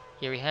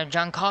 Here we have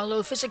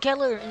Giancarlo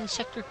Fisichella in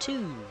Sector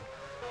 2.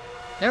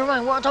 Never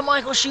mind, we're on to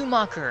Michael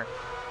Schumacher.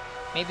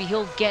 Maybe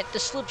he'll get the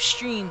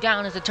slipstream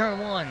down into Turn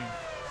 1.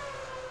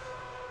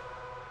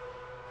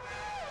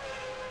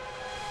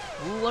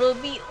 Ooh, what'll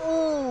it be?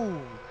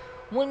 Ooh!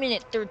 1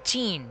 minute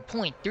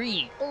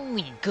 13.3.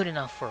 Only good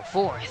enough for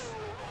 4th.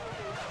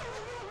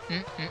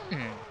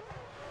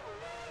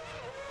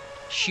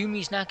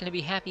 Schumi's not going to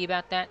be happy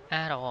about that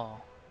at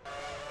all.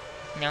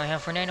 Now we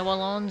have Fernando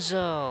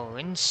Alonso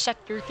in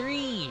Sector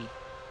 3.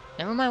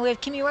 Never mind, we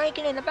have Kimi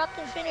Räikkönen about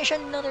to finish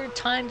another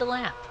timed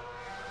lap.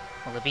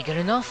 Will it be good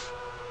enough?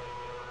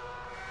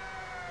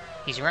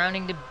 He's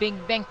rounding the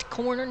big banked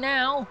corner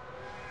now.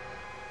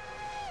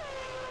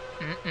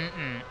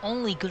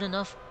 Only good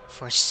enough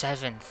for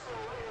 7th.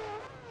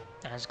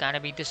 That's gotta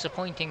be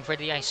disappointing for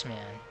the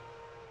Iceman.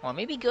 Or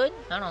maybe good,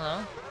 I don't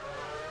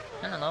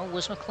know.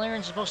 Was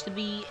McLaren supposed to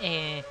be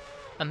a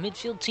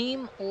midfield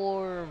team,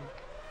 or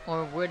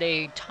were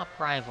they top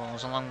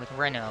rivals along with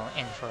Renault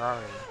and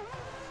Ferrari?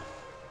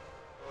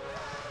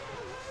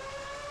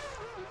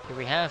 Here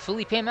we have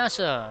Felipe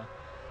Massa.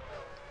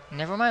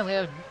 Never mind, we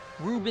have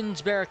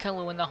Rubens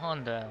Barrichello in the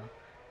Honda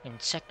in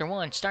Sector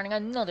 1, starting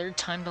another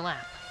timed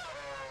lap.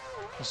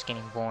 This is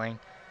getting boring.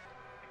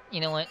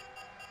 You know what?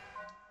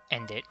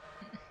 End it.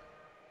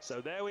 So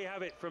there we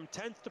have it. From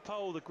 10th to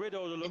pole, the grid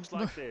order looks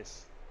like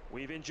this.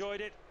 We've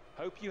enjoyed it.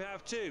 Hope you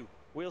have too.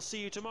 We'll see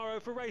you tomorrow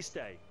for race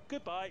day.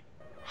 Goodbye.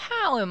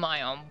 How am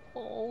I on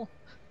pole?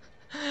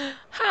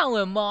 How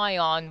am I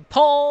on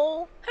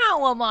pole?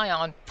 How am I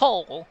on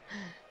pole?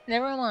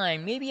 Never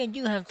mind, maybe I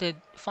do have to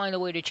find a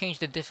way to change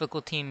the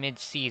difficulty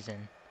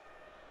mid-season.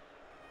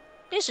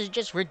 This is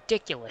just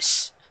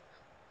ridiculous.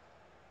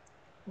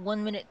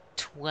 1 minute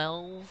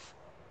 12?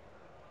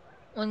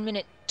 1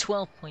 minute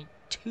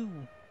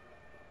 12.2.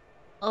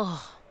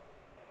 Oh,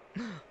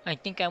 I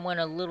think I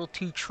went a little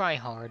too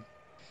try-hard.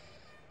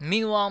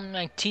 Meanwhile,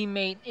 my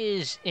teammate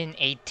is in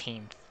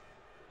 18th.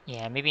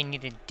 Yeah, maybe I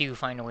need to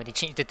find a way to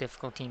change the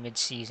difficulty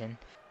mid-season.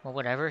 Well,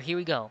 whatever, here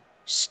we go.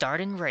 Start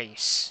and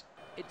race.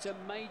 It's a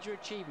major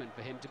achievement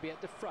for him to be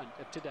at the front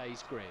of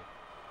today's grid.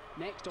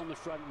 Next on the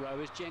front row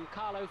is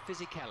Giancarlo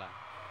Fisichella.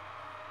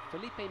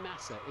 Felipe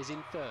Massa is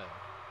in 3rd.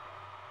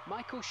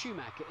 Michael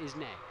Schumacher is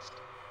next.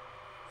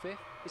 5th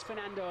is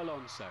Fernando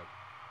Alonso.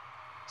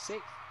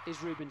 6th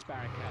is Rubens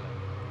Barrichello.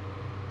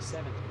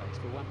 7th place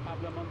for Juan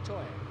Pablo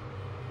Montoya.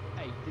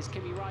 8th is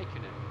Kimi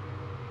Raikkonen.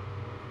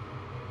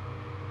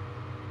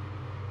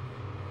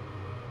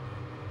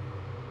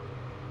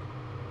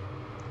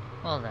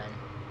 Well then.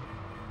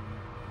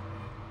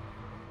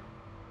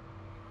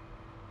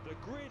 The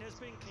grid has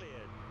been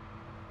cleared.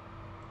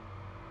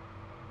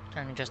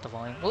 Trying to adjust the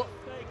volume. And Oh, off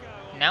they go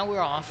on now the we're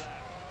front off. lap.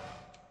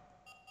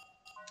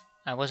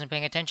 I wasn't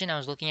paying attention. I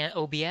was looking at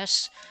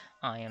OBS.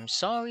 I am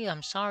sorry.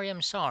 I'm sorry.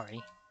 I'm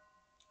sorry.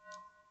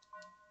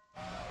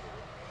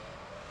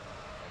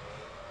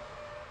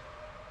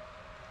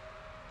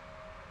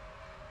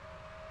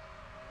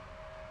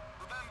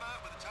 Remember,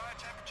 with the tyre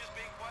temperatures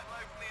being quite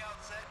low from the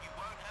outset, you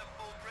won't have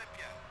full grip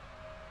yet.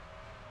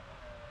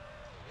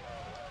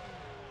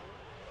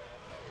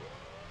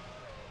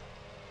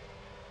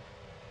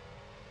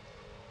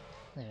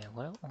 Wait a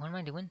minute, what am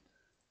I doing?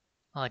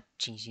 Oh,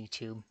 jeez,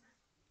 YouTube.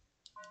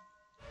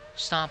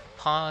 Stop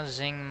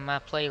pausing my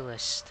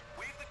playlist.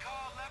 Weave the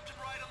car left and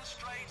right on the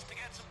straights to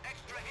get some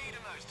extra heat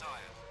in those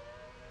tyres.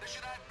 This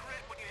should add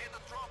grip when you hit the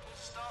throttle to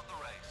start the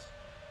race.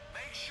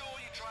 Make sure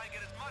you try and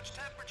get as much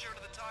temperature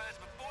into the tyres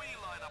before you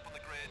line up on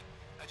the grid,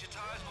 as your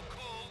tyres will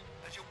cool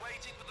as you're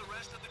waiting for the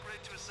rest of the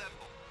grid to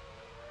assemble.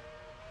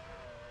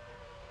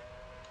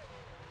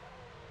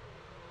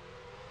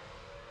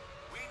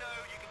 We know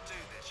you can do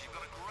this. You've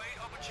got a great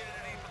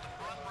opportunity from the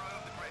front row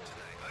of the grid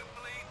today.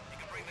 Hopefully, you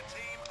can bring the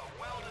team a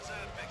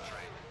well-deserved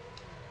victory.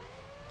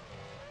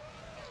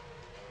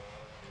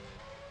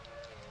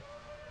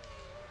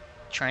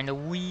 Trying to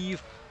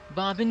weave,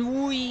 bob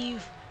and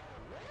weave.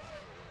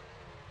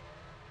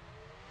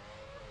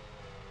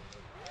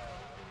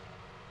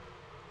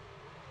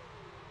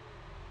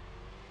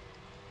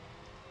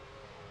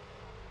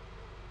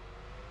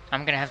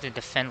 I'm gonna have to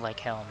defend like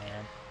hell,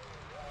 man.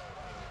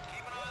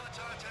 Keep an eye on the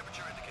tyre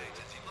temperature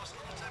indicators. You've lost a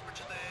little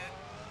temperature there.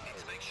 Need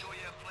to make sure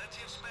you have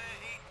plenty of spare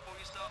heat before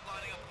you start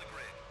lining up on the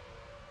grid.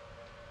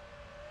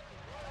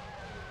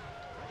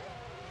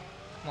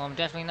 Well, I'm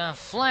definitely not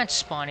flat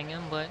spotting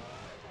him, but...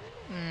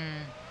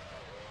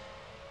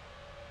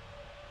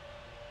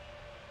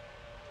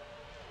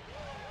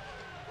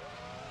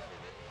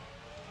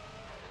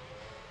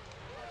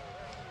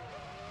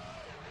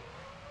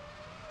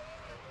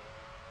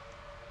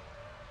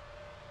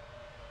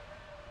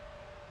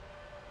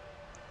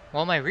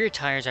 Well, my rear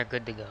tires are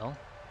good to go.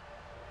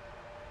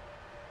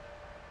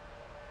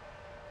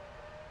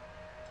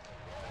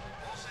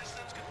 All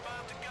systems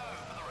confirmed to go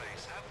for the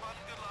race. Have fun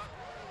and good luck.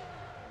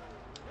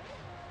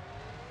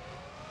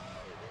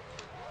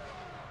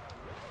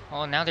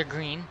 Oh, now they're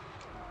green.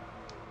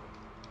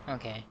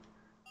 Okay.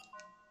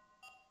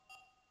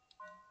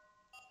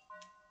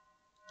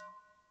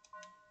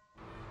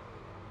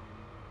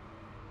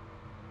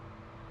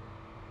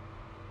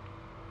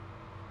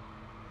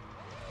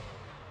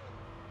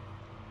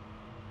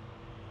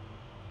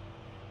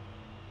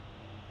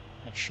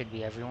 That should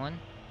be everyone.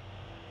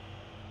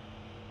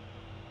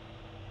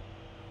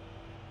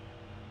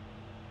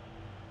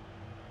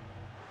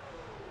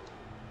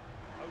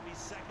 Only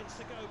seconds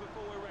to go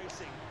before we're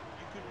racing.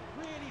 You can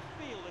really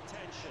feel the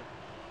tension.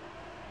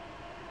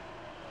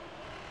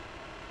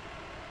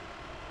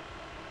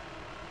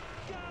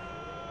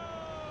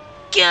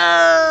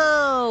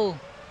 Go!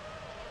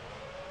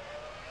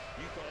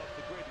 You got off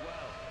the grid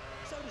well.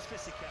 So does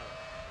Fisichella.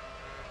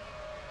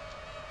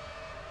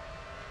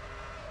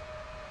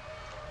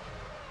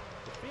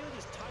 The field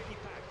is tightly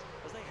packed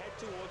as they head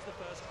towards the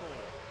first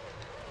corner.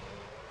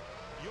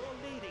 You're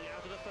leading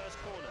out of the first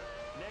corner.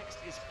 Next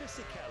is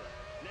Fisichella.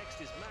 Next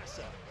is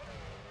Massa.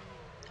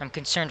 I'm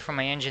concerned for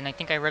my engine. I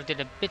think I revved it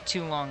a bit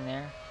too long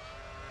there.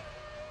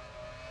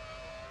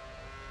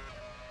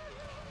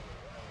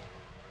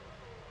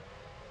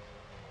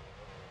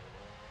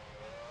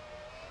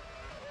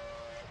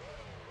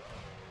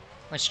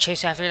 Let's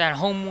chase after that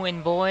home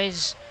win,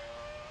 boys.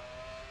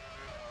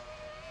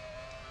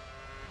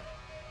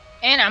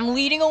 And I'm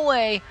leading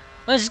away.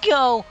 Let's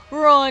go.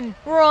 Run,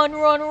 run,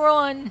 run,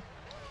 run.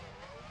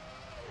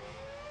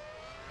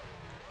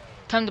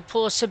 Time to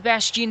pull a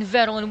Sebastian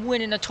Vettel and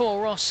win in a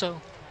Toro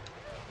Rosso.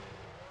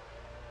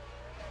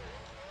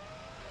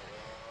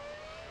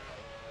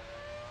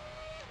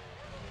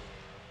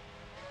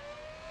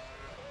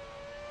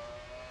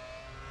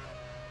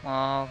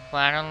 Oh, but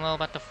I don't know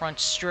about the front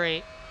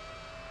straight.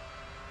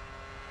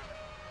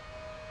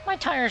 My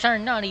tires are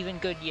not even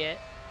good yet.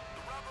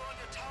 The rubber on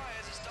your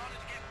tyres is starting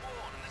to get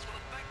worn, and this will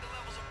affect the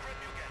levels of grip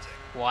you're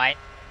getting. What?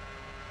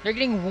 They're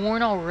getting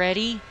worn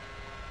already?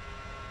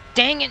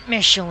 Dang it,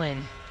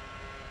 Michelin.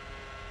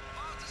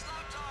 Fastest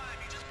lap time.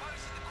 You just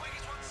posted the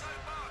quickest one so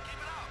far. Keep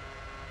it up.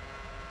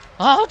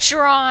 I'll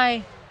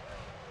try.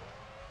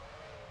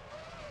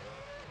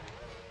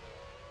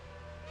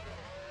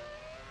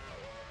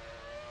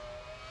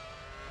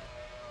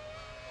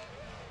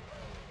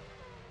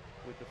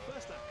 With the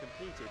first lap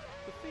completed,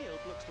 the field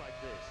looks like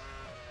this.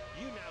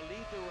 You now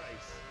lead the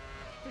race.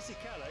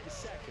 Fisichella is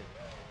second.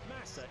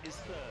 Massa is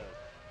third.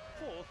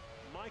 Fourth,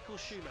 Michael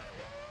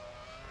Schumacher.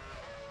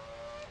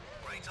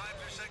 Great time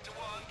through sector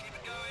one. Keep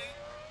it going.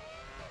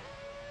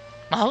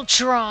 I'll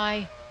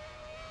try.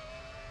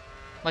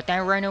 But that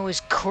Renault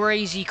is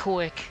crazy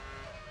quick.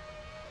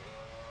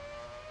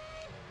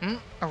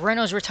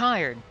 Renault's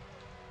retired.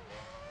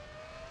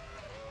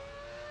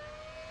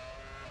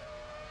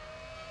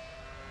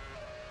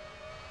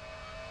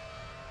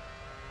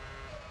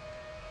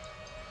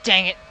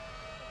 Dang it.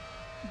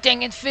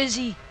 Dang it,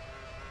 Fizzy.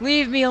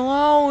 Leave me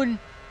alone.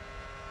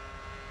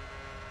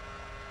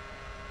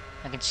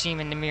 I can see him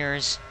in the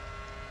mirrors.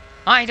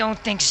 I don't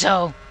think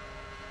so.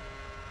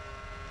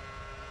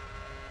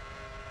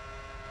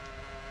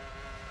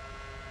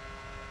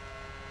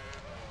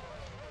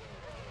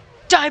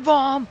 Die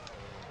bomb.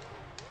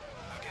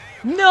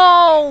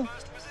 No.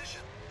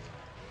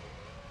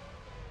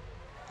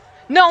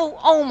 No.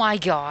 Oh my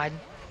god.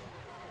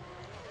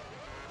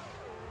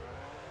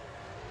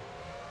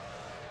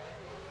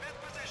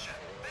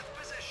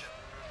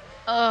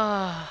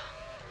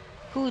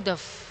 Who the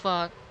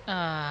fuck?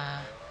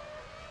 Why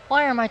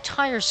are my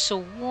tires so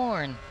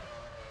worn?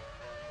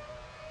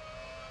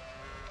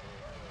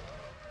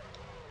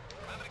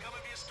 Remember to come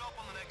over your stop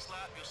on the next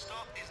lap. Your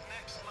stop is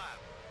next lap.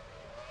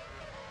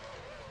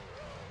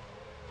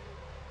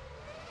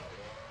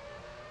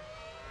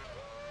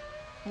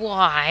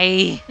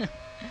 Why?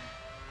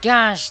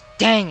 Gosh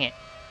dang it.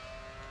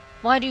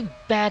 Why do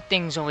bad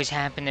things always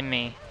happen to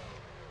me?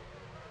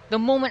 The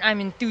moment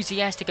I'm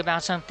enthusiastic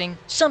about something,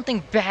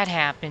 something bad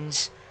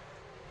happens.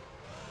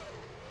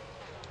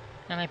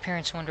 And my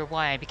parents wonder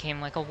why I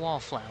became like a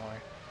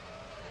wallflower.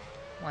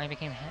 Why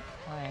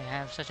I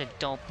have such a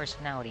dull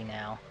personality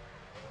now.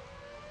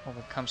 When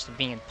it comes to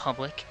being in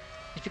public.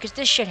 It's because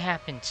this shit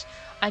happens.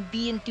 I'd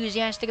be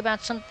enthusiastic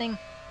about something,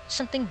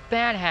 something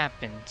bad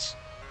happens.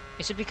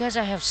 Is it because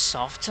I have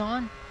softs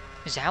on?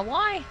 Is that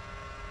why?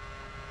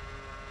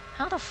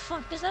 How the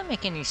fuck does that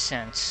make any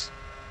sense?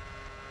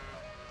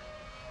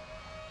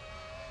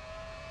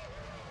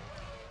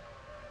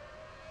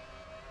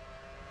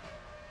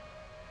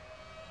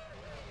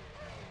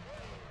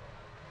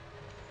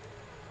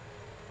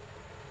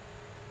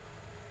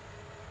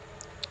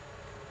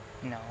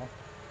 No.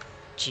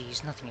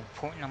 Jeez, nothing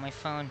important on my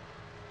phone.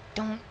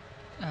 Don't...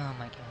 Oh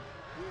my god.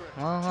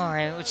 Well,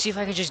 alright, let's see if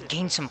I can just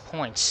gain some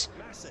points.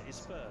 Massa is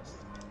first.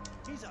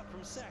 He's up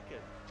from second.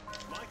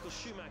 Michael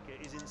Schumacher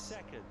is in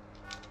second.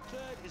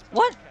 Third is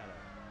What?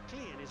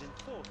 Klein is in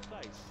fourth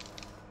place.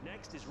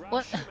 Next is Ralph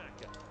What?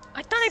 Schumacher.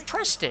 I thought I Sixth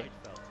pressed is it.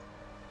 Heidfeld.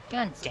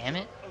 God That's a damn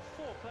it. jump of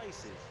 4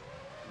 places.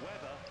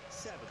 Webber,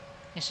 seventh.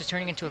 This is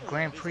turning into a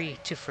Grand Prix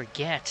to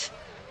forget.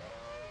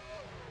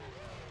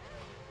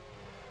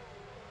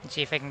 Let's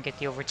see if I can get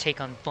the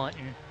overtake on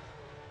button.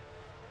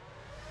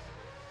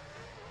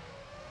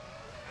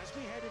 As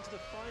we head into the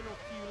final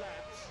few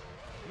laps,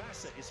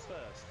 Massa is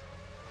first.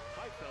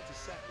 Heidfeld is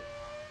second.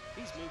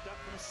 He's moved up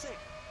from sixth.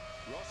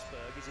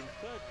 Rosberg is in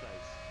third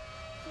place.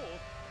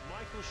 Fourth,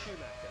 Michael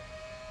Schumacher.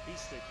 He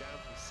slid down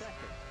from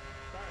second.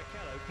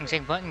 Barrichello Looks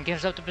like Button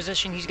gives up the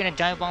position. He's gonna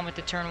dive bomb at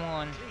the turn 1.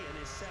 Klein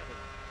is seventh.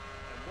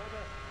 And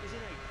Webber is in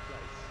eighth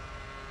place.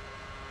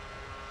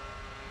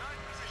 Ninth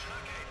position,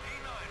 okay.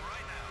 P9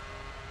 right now.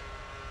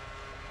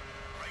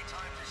 Great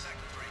time through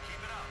sector 3.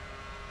 Keep it up.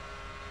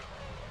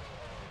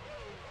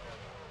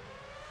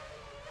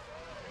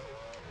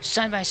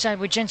 Side by side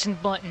with Jensen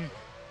Button.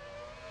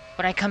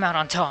 But I come out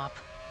on top.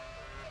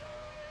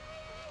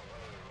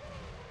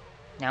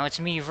 Now it's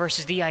me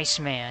versus the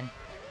Iceman,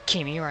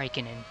 Kimi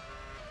Räikkönen.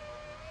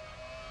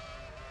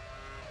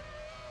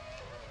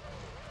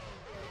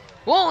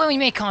 Whoa, we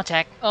made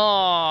contact. Oh,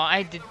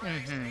 I did.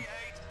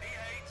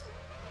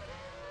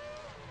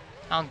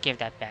 I'll give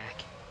that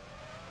back.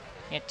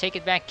 Yeah, take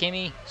it back,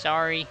 Kimi.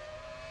 Sorry.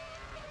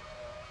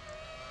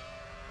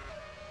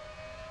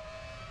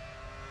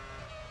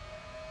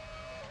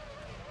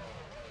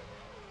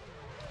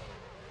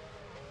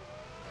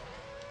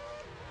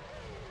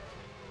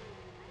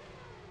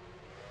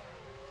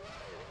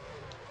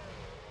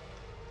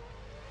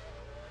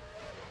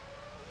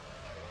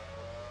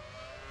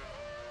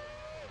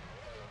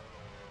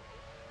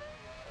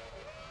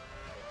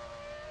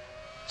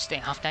 Stay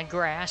off that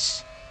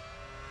grass.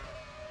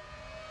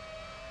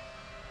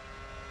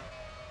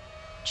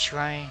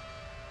 Try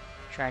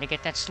to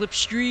get that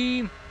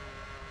slipstream.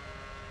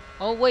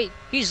 Oh wait,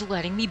 he's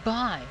letting me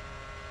by.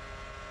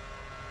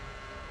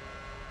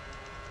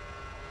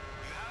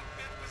 You have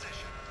fifth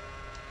position.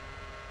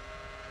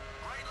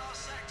 Great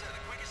last sector,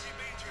 the quickest you've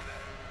been through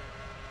there.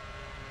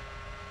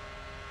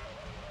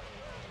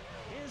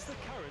 Here's the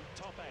current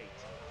top 8.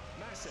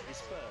 Massa is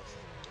first.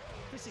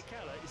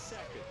 Fisichella is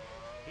second.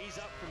 He's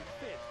up from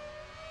fifth.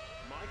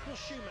 Michael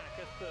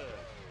Schumacher third.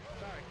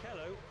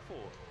 Barrichello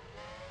fourth.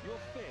 You're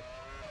fifth.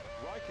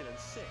 Räikkönen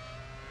sixth.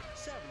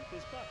 Seventh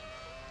is Button.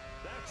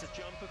 That's a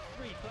jump of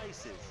 3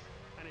 places.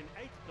 And in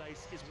 8th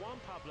place is Juan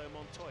Pablo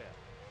Montoya.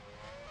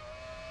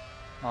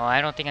 Oh,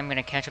 I don't think I'm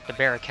gonna catch up to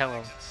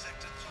Barrichello.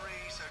 Sector 3,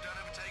 so don't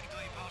overtake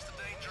until you pass the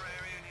danger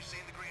area and you've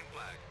seen the green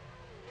flag.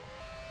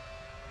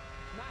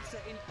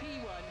 Massa in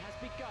P1 has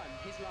begun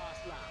his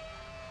last lap.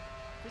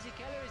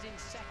 Fisichella is in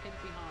second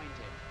behind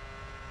him.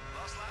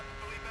 Last lap,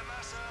 Felipe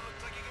Massa.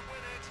 Looks like you could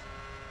win it.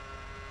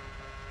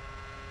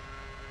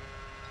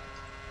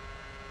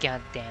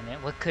 God damn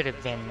it, what could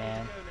have been,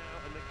 man? Go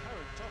now, and the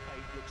current top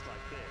 8 looks like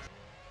this.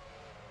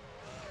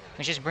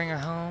 Let's just bring her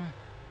home,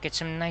 get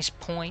some nice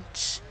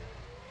points.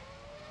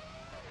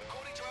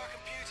 According to our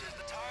computers,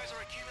 the tyres are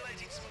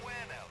accumulating some wear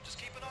now.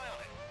 Just keep an eye on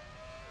it.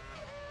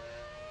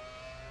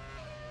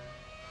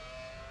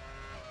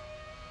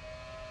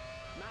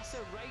 Massa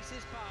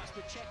races past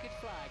the checkered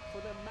flag for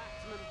the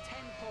maximum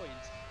 10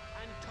 points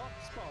and top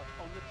spot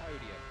on the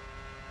podium.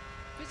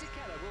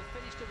 Fisichella will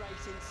finish the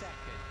race in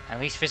second. At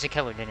least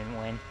Fisichella didn't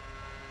win.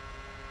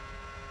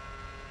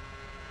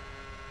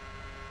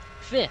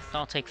 5th,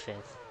 I'll take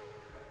 5th.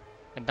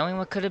 But knowing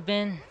what could have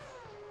been,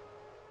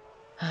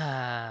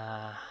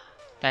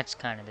 that's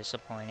kind of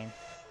disappointing.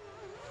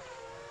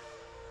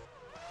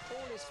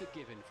 All is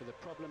forgiven for the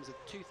problems of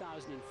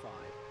 2005.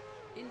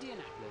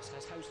 Indianapolis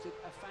has hosted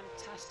a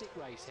fantastic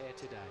race here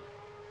today.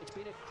 It's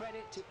been a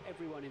credit to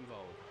everyone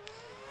involved.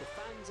 The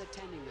fans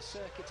attending the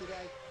circuit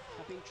today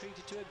have been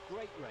treated to a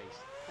great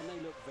race and they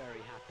look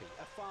very happy.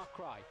 A far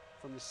cry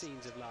from the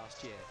scenes of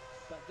last year.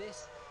 But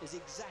this is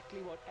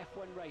exactly what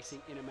F1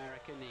 racing in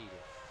America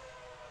needed.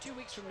 2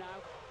 weeks from now,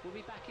 we'll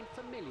be back in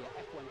familiar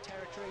F1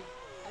 territory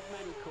at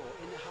Manicourt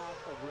in the heart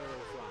of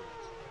rural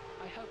France.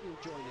 I hope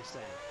you'll join us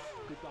then.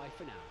 Goodbye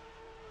for now.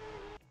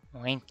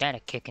 Well, ain't that a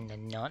kick in the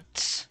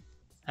nuts?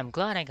 I'm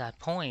glad I got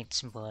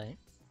points, but...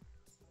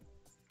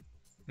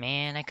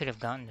 man, I could have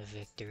gotten the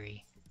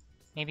victory.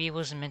 Maybe it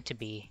wasn't meant to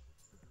be.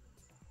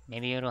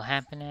 Maybe it'll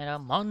happen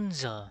at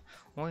Monza,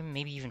 or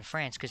maybe even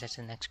France, because that's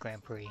the next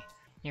Grand Prix.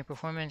 Your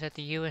performance at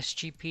the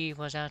USGP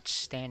was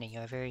outstanding. You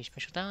have very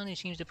special talent who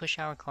seems to push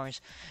our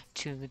cars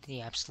to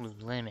the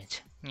absolute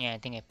limit. Yeah, I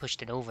think I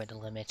pushed it over the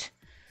limit.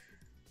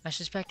 I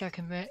suspect our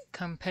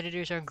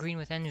competitors are green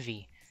with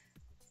envy.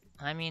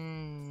 I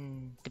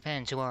mean,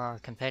 depends who are our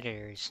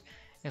competitors.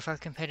 If our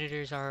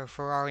competitors are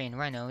Ferrari and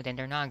Renault, then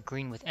they're not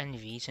green with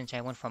envy since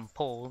I went from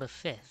pole to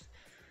 5th.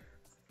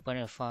 But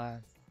if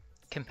our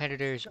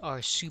competitors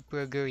are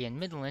Super Aguri and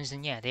Midlands,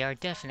 then yeah, they are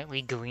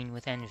definitely green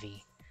with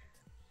envy.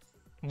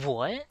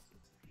 What?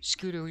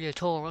 Scuderia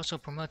Toro also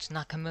promotes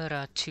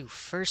Nakamura to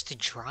first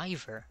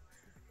driver.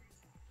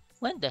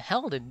 When the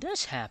hell did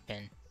this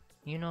happen?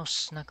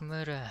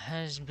 Nakamura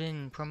has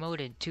been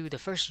promoted to the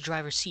first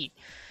driver seat.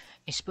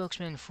 A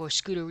spokesman for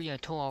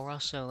Scuderia Toro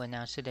Rosso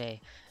announced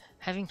today.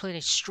 Having played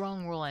a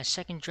strong role as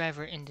second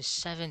driver in the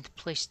 7th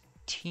place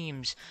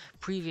team's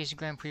previous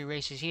Grand Prix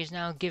races, he is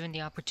now given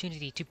the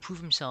opportunity to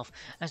prove himself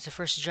as the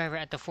first driver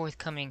at the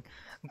forthcoming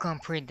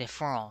Grand Prix de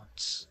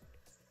France.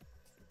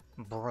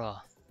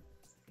 Bruh.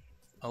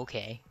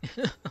 Okay.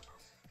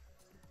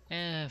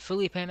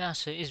 Felipe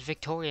Massa is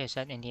victorious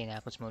at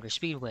Indianapolis Motor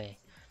Speedway.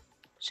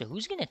 So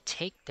who's gonna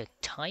take the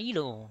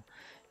title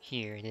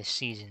here this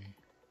season?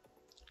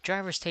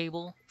 Driver's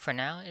table, for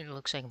now, it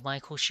looks like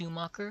Michael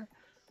Schumacher.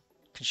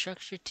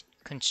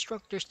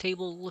 Constructor's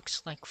table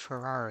looks like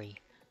Ferrari.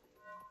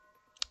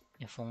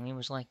 If only it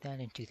was like that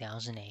in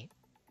 2008.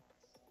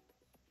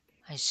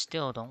 I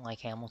still don't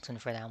like Hamilton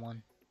for that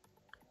one.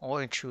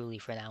 Or Truly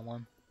for that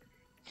one.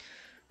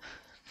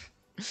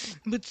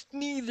 But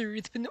neither,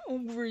 it's been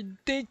over a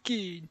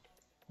decade.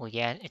 Well,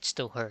 yeah, it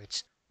still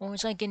hurts. Or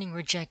it's like getting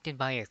rejected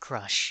by your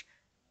crush.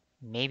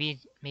 Maybe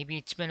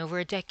it's been over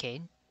a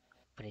decade,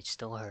 but it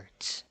still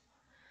hurts.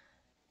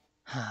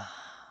 High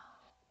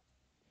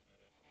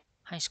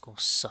school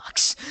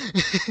sucks.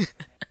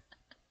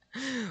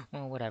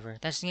 Well, whatever.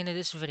 That's the end of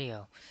this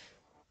video.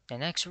 The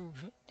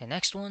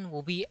next one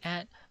will be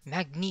at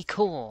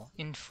Magny-Cours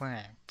in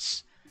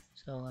France.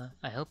 So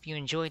I hope you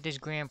enjoyed this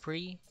Grand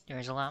Prix.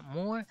 There's a lot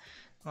more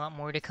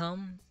to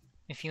come.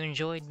 If you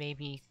enjoyed,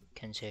 maybe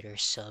consider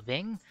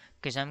subbing,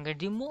 because I'm gonna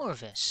do more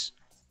of this.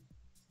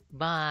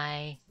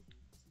 Bye.